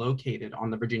going to be located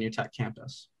on the Virginia Tech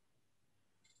campus?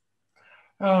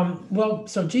 Well,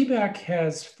 so GBAC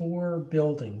has 4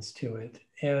 buildings to it,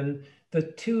 and the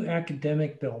 2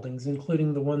 academic buildings,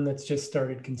 including the one that's just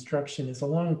started construction, is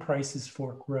along Price's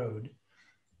Fork Road.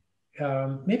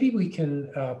 Maybe we can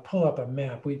pull up a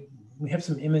map. We have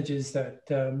some images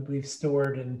that we've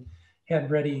stored and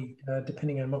had ready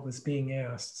depending on what was being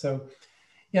asked. So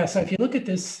yeah, so if you look at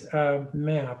this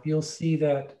map, you'll see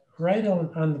that right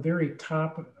on the very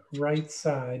top right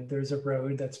side, there's a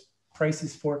road that's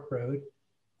Price's Fork Road.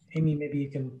 Amy, maybe you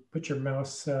can put your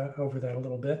mouse over that a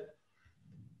little bit.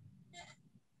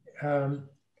 On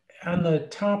the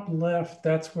top left,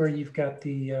 that's where you've got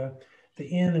the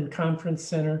Inn and Conference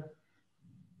Center.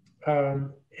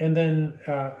 And then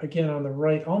again, on the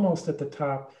right, almost at the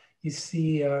top, you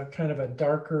see kind of a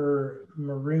darker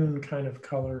maroon kind of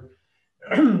color.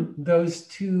 Those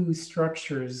 2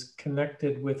 structures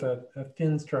connected with a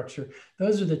thin structure,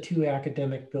 those are the 2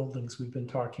 academic buildings we've been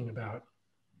talking about.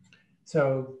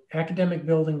 So academic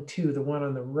building 2, the one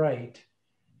on the right,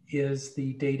 is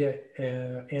the data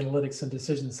analytics and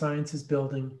decision sciences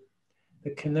building.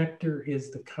 The connector is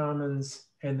the commons,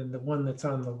 and then the one that's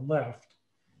on the left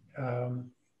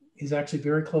is actually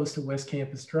very close to West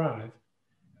Campus Drive.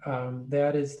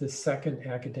 That is the 2nd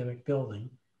academic building.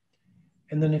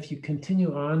 And then if you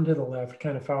continue on to the left,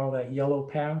 kind of follow that yellow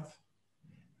path,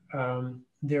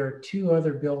 there are 2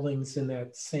 other buildings in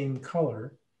that same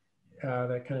color,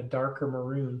 that kind of darker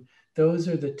maroon. Those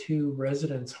are the 2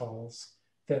 residence halls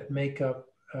that make up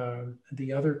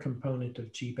the other component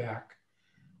of GBAC.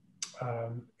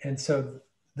 And so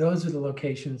those are the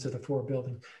locations of the 4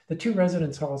 buildings. The 2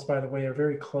 residence halls, by the way, are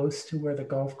very close to where the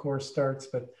golf course starts,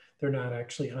 but they're not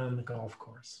actually on the golf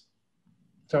course.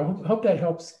 So I hope that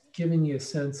helps giving you a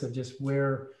sense of just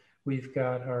where we've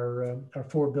got our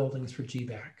 4 buildings for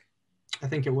GBAC. I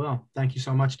think it will. Thank you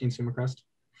so much, Dean Sumercrest.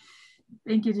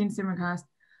 Thank you, Dean Sumercrest.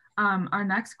 Our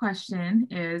next question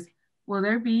is, will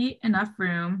there be enough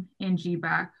room in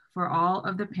GBAC for all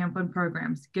of the Pamplin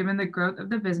programs, given the growth of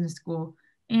the business school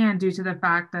and due to the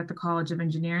fact that the College of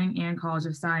Engineering and College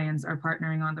of Science are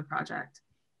partnering on the project?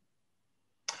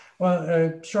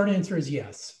 Well, short answer is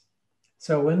yes.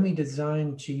 So when we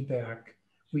designed GBAC,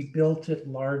 we built it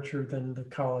larger than the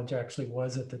college actually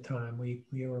was at the time. We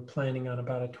were planning on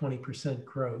about a 20%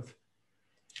 growth.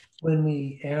 When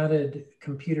we added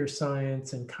computer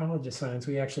science and College of Science,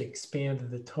 we actually expanded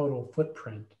the total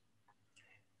footprint.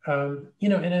 You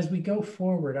know, and as we go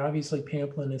forward, obviously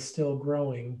Pamplin is still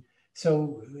growing.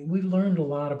 So we've learned a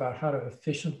lot about how to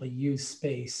efficiently use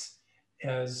space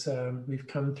as we've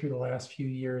come through the last few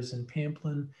years in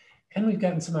Pamplin. And we've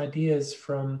gotten some ideas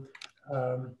from,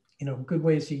 you know, good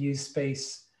ways to use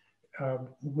space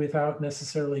without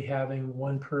necessarily having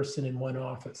one person in one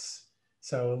office.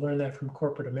 So I learned that from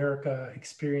corporate America,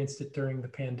 experienced it during the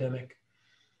pandemic.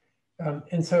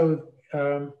 And so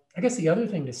I guess the other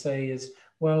thing to say is,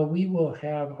 while we will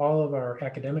have all of our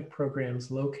academic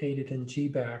programs located in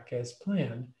GBAC as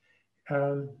planned,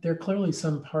 there are clearly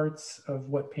some parts of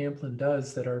what Pamplin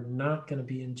does that are not going to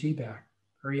be in GBAC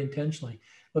very intentionally.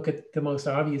 Look at the most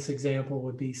obvious example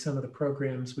would be some of the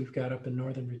programs we've got up in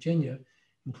Northern Virginia,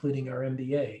 including our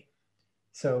MBA.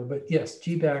 So, but yes,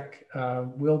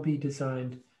 GBAC will be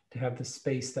designed to have the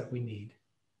space that we need.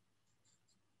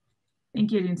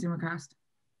 Thank you, Dean Sumercrest.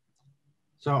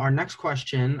 So our next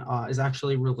question is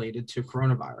actually related to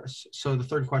coronavirus. So the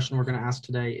third question we're going to ask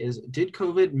today is, did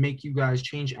COVID make you guys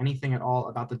change anything at all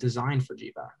about the design for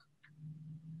GBAC?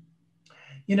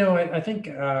 You know, I think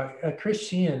Chris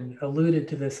Sheehan alluded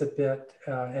to this a bit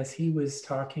as he was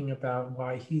talking about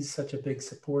why he's such a big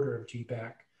supporter of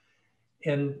GBAC.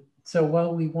 And so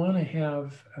while we want to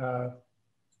have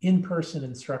in-person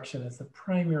instruction as the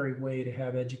primary way to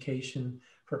have education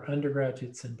for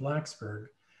undergraduates in Blacksburg,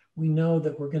 we know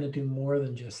that we're going to do more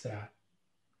than just that.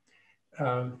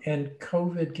 And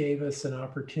COVID gave us an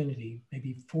opportunity,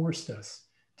 maybe forced us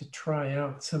to try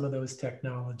out some of those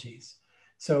technologies.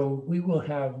 So we will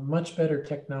have much better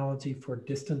technology for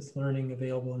distance learning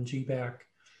available in GBAC.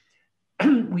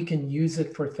 We can use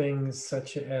it for things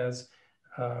such as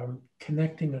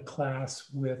connecting a class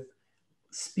with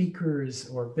speakers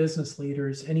or business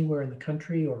leaders anywhere in the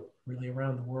country or really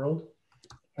around the world.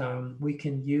 We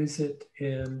can use it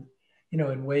in,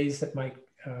 in ways that might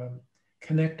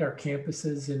connect our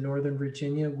campuses in Northern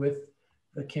Virginia with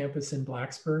the campus in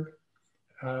Blacksburg.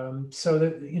 So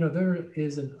that, there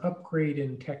is an upgrade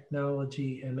in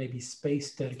technology and maybe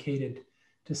space dedicated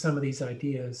to some of these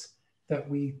ideas that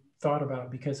we thought about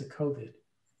because of COVID.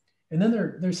 And then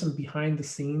there's some behind the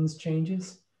scenes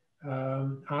changes.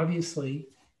 Obviously,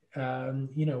 we're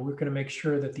going to make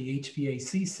sure that the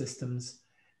HVAC systems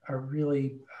are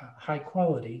really high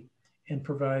quality and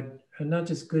provide not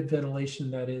just good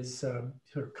ventilation that is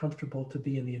sort of comfortable to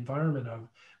be in the environment of,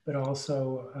 but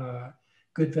also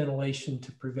good ventilation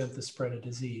to prevent the spread of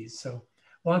disease. So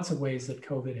lots of ways that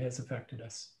COVID has affected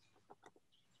us.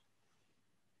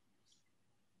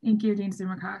 Thank you, Dean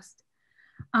Sumercast.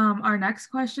 Our next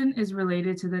question is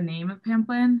related to the name of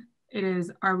Pamplin. It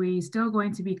is, are we still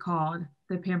going to be called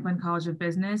the Pamplin College of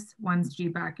Business once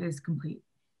GBAC is complete?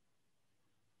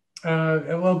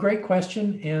 Well, great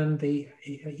question. And the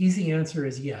easy answer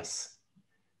is yes.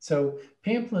 So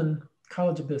Pamplin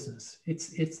College of Business,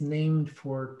 it's named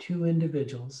for two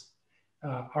individuals,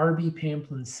 R.B.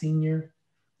 Pamplin Sr.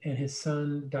 and his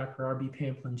son, Dr. R.B.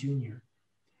 Pamplin Jr.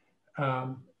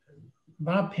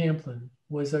 Bob Pamplin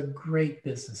was a great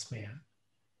businessman.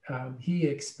 He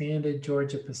expanded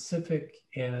Georgia Pacific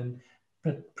and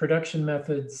production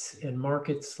methods and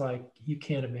markets like you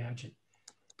can't imagine.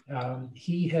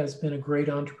 He has been a great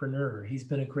entrepreneur. He's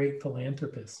been a great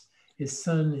philanthropist. His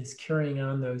son is carrying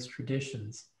on those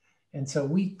traditions. And so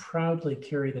we proudly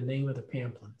carry the name of the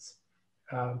Pamplins.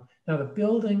 Now the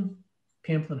building,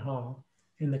 Pamplin Hall,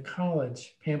 and the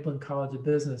college, Pamplin College of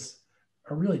Business,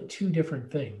 are really two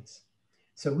different things.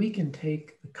 So we can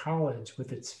take the college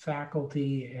with its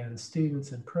faculty and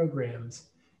students and programs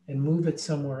and move it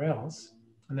somewhere else.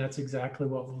 And that's exactly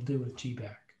what we'll do with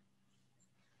GBAC.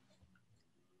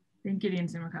 Thank you, Dean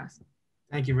Sumercast.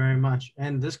 Thank you very much.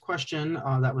 And this question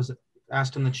that was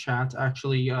asked in the chat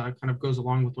actually kind of goes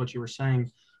along with what you were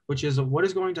saying, which is what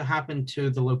is going to happen to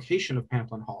the location of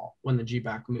Pamplin Hall when the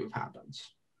GBAC move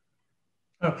happens?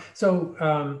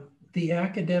 The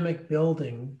academic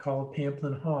building called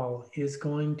Pamplin Hall is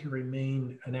going to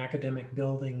remain an academic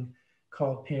building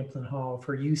called Pamplin Hall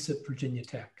for use at Virginia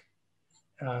Tech.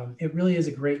 It really is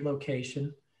a great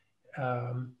location.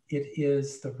 It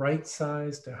is the right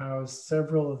size to house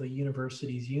several of the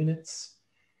university's units.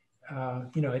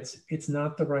 It's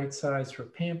not the right size for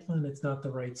Pamplin. It's not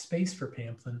the right space for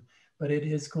Pamplin, but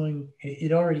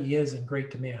it already is in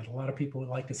great demand. A lot of people would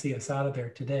like to see us out of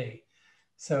there today.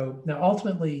 So now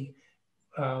ultimately,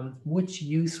 which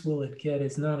use will it get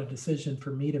is not a decision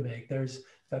for me to make.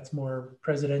 That's more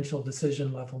presidential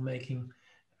decision level making,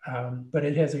 but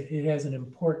it has an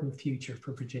important future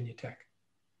for Virginia Tech.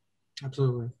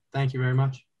 Absolutely. Thank you very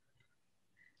much.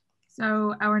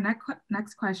 So our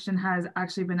next question has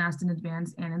actually been asked in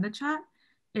advance and in the chat.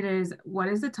 It is, what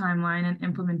is the timeline and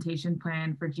implementation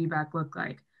plan for GBAC look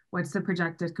like? What's the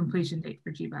projected completion date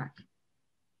for GBAC?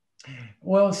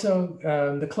 Well, so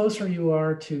the closer you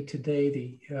are to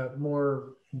today, the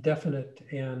more definite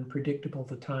and predictable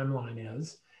the timeline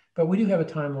is. But we do have a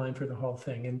timeline for the whole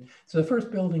thing. And so the first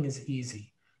building is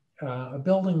easy. A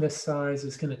building this size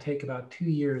is going to take about 2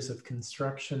 years of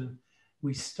construction.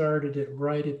 We started it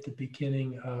right at the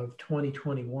beginning of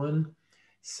 2021.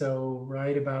 So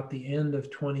right about the end of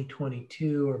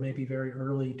 2022 or maybe very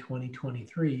early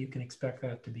 2023, you can expect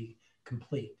that to be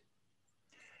complete.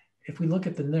 If we look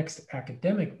at the next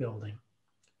academic building,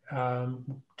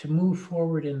 to move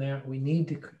forward in that, we need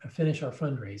to finish our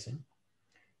fundraising.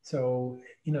 So,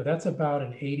 that's about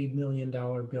an $80 million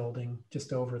building,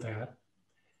 just over that.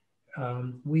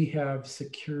 We have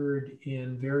secured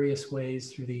in various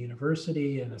ways through the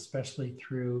university and especially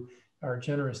through our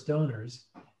generous donors.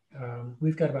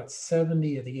 We've got about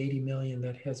 70 of the 80 million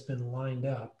that has been lined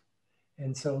up.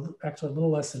 And so actually a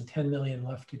little less than 10 million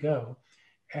left to go.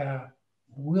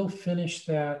 We'll finish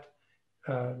that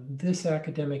this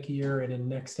academic year and in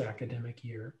next academic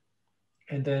year.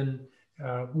 And then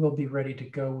we'll be ready to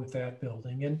go with that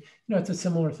building. And, it's a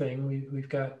similar thing. We've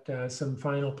got some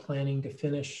final planning to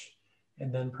finish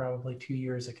and then probably 2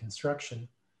 years of construction.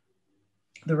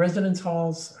 The residence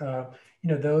halls,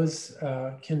 those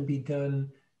can be done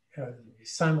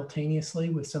simultaneously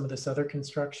with some of this other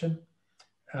construction.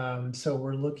 So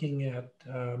we're looking at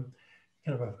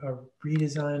kind of a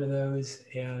redesign of those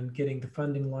and getting the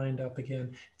funding lined up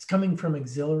again. It's coming from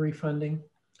auxiliary funding.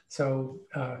 So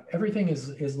everything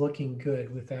is looking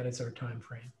good with that as our time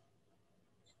frame.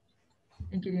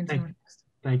 Thank you, Dean.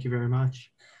 Thank you very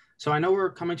much. So I know we're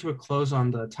coming to a close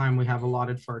on the time we have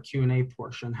allotted for our Q&A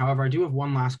portion. However, I do have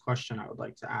one last question I would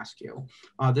like to ask you.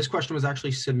 This question was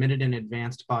actually submitted in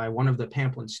advance by one of the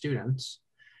Pamplin students,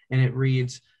 and it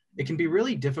reads, it can be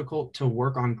really difficult to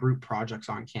work on group projects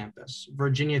on campus.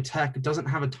 Virginia Tech doesn't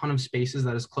have a ton of spaces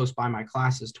that is close by my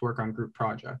classes to work on group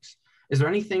projects. Is there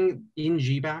anything in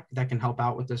GBAC that can help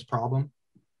out with this problem?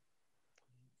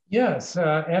 Yes,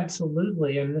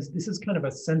 absolutely. And this is kind of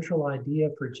a central idea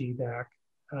for GBAC.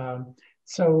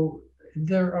 So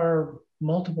there are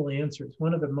multiple answers.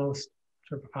 One of the most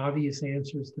sort of obvious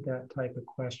answers to that type of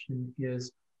question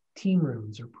is team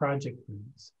rooms or project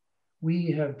rooms.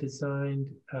 We have designed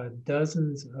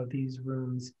dozens of these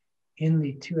rooms in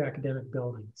the 2 academic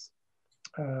buildings.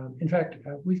 In fact,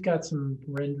 we've got some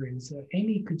renderings.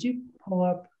 Amy, could you pull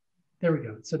up? There we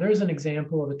go. So there's an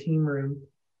example of a team room.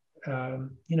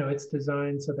 You know, it's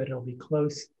designed so that it'll be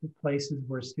close to places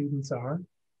where students are,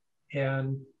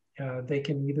 and they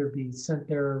can either be sent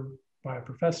there by a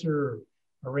professor or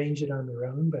arrange it on their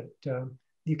own, but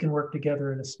you can work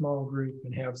together in a small group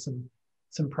and have some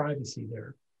privacy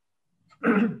there.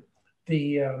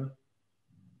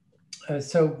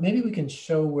 So maybe we can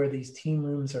show where these team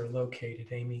rooms are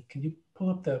located. Amy, can you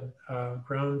pull up the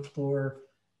ground floor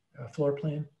floor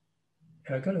plan?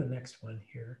 Go to the next one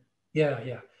here.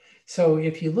 Yeah. So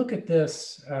if you look at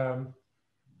this,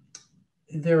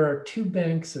 there are 2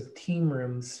 banks of team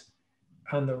rooms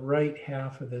on the right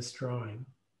half of this drawing.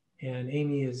 And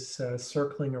Amy is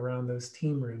circling around those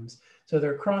team rooms. So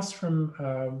they're across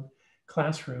from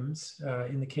classrooms.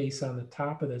 In the case on the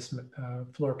top of this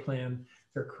floor plan,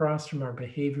 they're across from our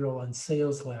behavioral and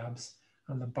sales labs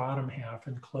on the bottom half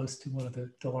and close to one of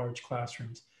the large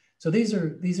classrooms. So these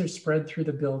are spread through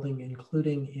the building,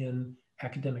 including in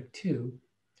academic 2.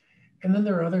 And then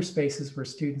there are other spaces where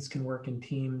students can work in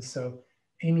teams. So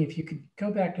Amy, if you could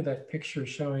go back to that picture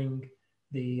showing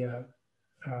the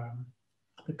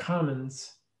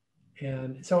commons.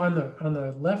 And so on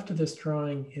the left of this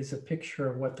drawing is a picture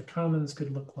of what the commons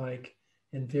could look like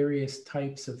and various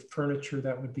types of furniture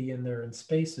that would be in there and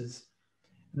spaces.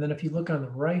 And then if you look on the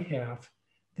right half,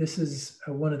 this is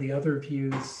one of the other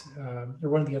views, or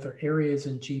one of the other areas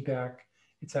in GBAC.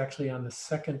 It's actually on the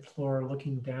 2nd floor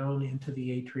looking down into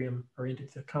the atrium or into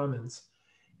the commons.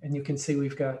 And you can see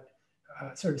we've got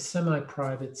sort of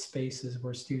semi-private spaces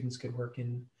where students could work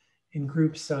in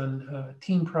groups on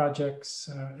team projects,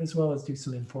 as well as do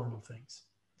some informal things.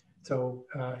 So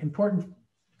important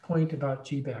point about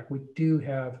GBAC, we do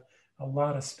have a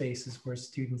lot of spaces where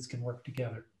students can work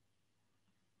together.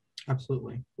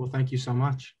 Absolutely. Well, thank you so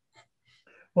much.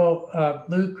 Well,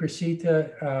 Luke,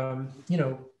 Rashita, you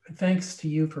know, thanks to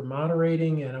you for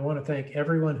moderating, and I want to thank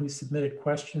everyone who submitted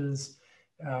questions.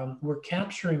 We're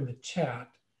capturing the chat,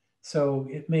 so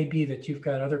it may be that you've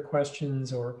got other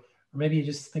questions, or maybe you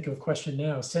just think of a question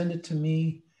now. Send it to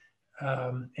me,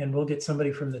 and we'll get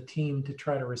somebody from the team to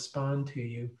try to respond to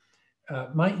you.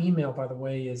 My email, by the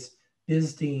way, is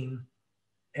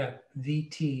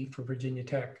bizdean@vt for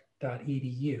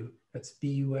virginiatech.edu. That's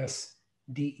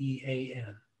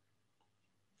BUSDEAN.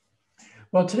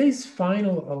 Well, today's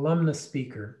final alumnus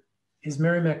speaker is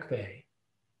Mary McVeigh.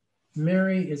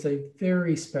 Mary is a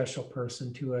very special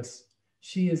person to us.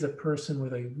 She is a person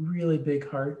with a really big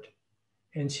heart,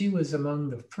 and she was among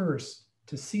the first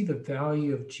to see the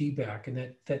value of GBAC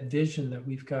and that vision that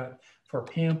we've got for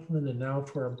Pamplin and now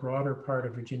for a broader part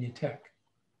of Virginia Tech.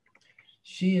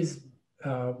 She is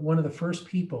one of the first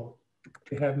people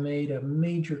to have made a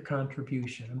major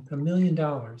contribution, $1 million,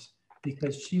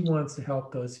 because she wants to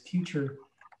help those future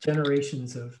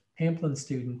generations of Pamplin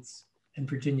students and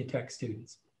Virginia Tech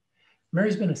students.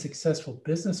 Mary's been a successful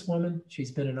businesswoman.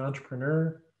 She's been an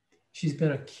entrepreneur. She's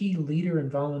been a key leader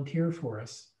and volunteer for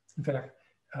us. In fact,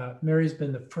 Mary's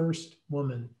been the first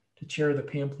woman to chair the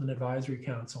Pamplin Advisory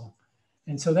Council.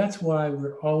 And so that's why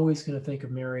we're always going to think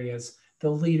of Mary as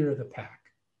the leader of the pack.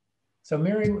 So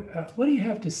Mary, what do you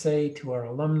have to say to our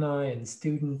alumni and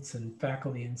students and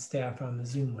faculty and staff on the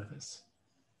Zoom with us?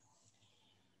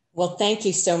 Well, thank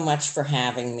you so much for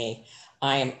having me.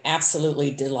 I am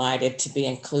absolutely delighted to be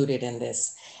included in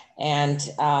this. And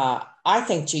I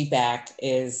think GBAC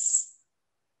is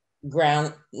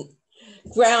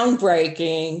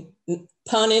groundbreaking,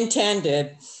 pun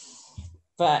intended,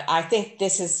 but I think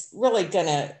this is really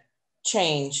gonna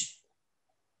change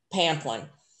Pamplin.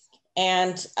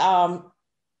 And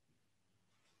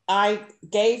I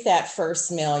gave that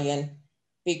first $1 million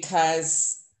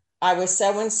because I was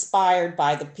so inspired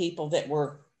by the people that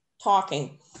were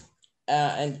talking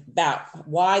about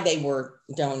why they were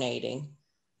donating.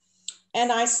 And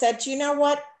I said, you know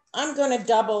what? I'm going to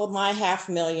double my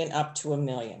 $500,000 up to $1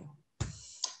 million.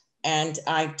 And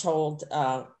I told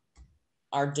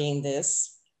our dean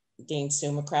this, Dean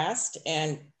Sumakrast,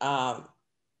 and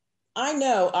I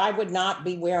know I would not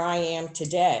be where I am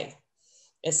today,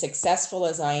 as successful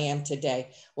as I am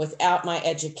today, without my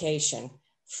education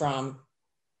from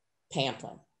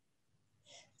Pamplin.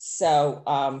 So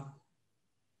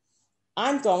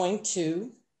I'm going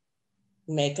to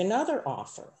make another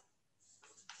offer.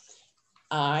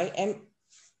 I am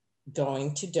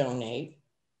going to donate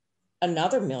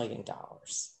another $1 million.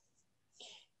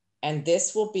 And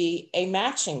this will be a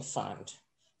matching fund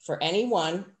for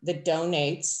anyone that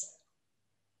donates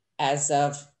as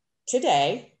of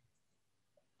today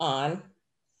on.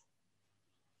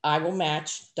 I will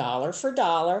match dollar for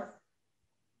dollar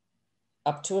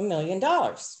up to $1 million.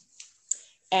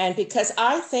 And because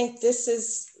I think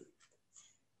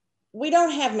we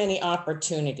don't have many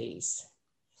opportunities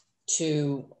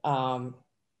to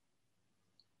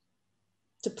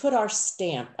put our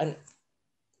stamp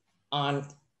on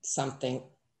something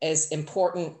as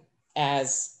important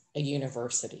as a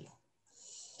university.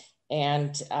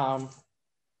 And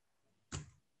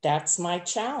that's my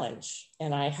challenge.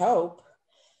 And I hope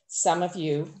some of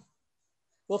you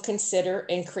will consider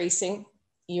increasing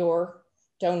your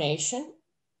donation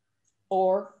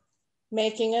or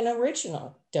making an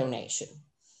original donation.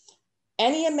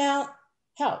 Any amount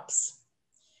helps.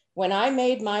 When I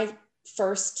made my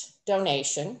first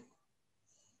donation,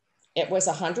 it was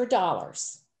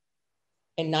 $100.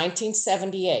 In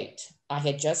 1978, I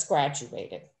had just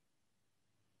graduated.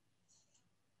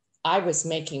 I was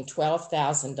making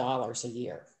 $12,000 a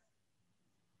year.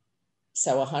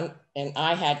 So and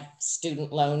I had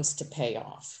student loans to pay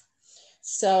off.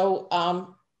 So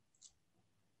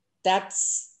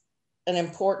that's an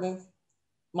important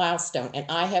milestone. And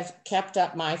I have kept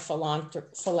up my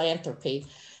philanthropy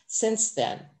since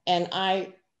then. And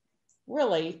I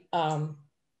really am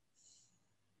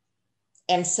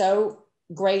so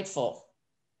grateful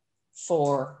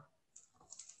for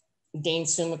Dean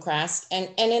Sumakrast and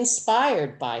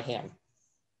inspired by him.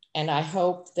 And I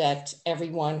hope that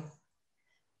everyone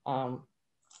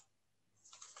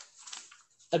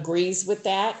agrees with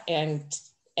that and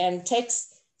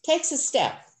takes a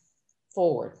step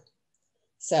forward.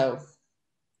 So,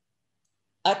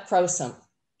 ut prosum,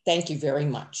 thank you very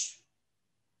much.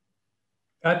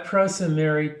 Ut prosum,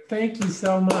 Mary, thank you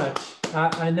so much.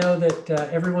 I know that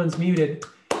everyone's muted,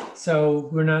 so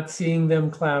we're not seeing them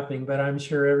clapping, but I'm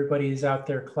sure everybody is out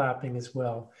there clapping as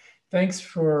well. Thanks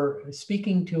for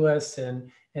speaking to us,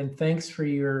 and thanks for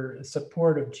your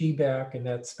support of GBAC and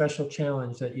that special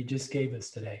challenge that you just gave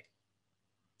us today.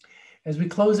 As we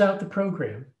close out the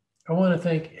program, I want to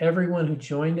thank everyone who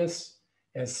joined us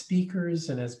as speakers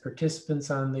and as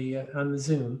participants on the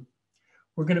Zoom.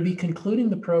 We're going to be concluding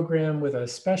the program with a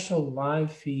special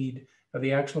live feed of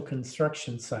the actual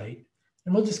construction site,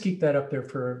 and we'll just keep that up there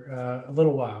for a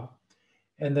little while.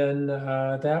 And then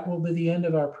that will be the end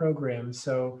of our program.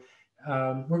 So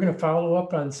we're going to follow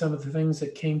up on some of the things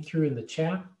that came through in the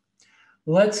chat.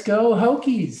 Let's go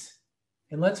Hokies,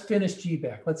 and let's finish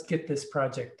GBAC. Let's get this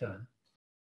project done.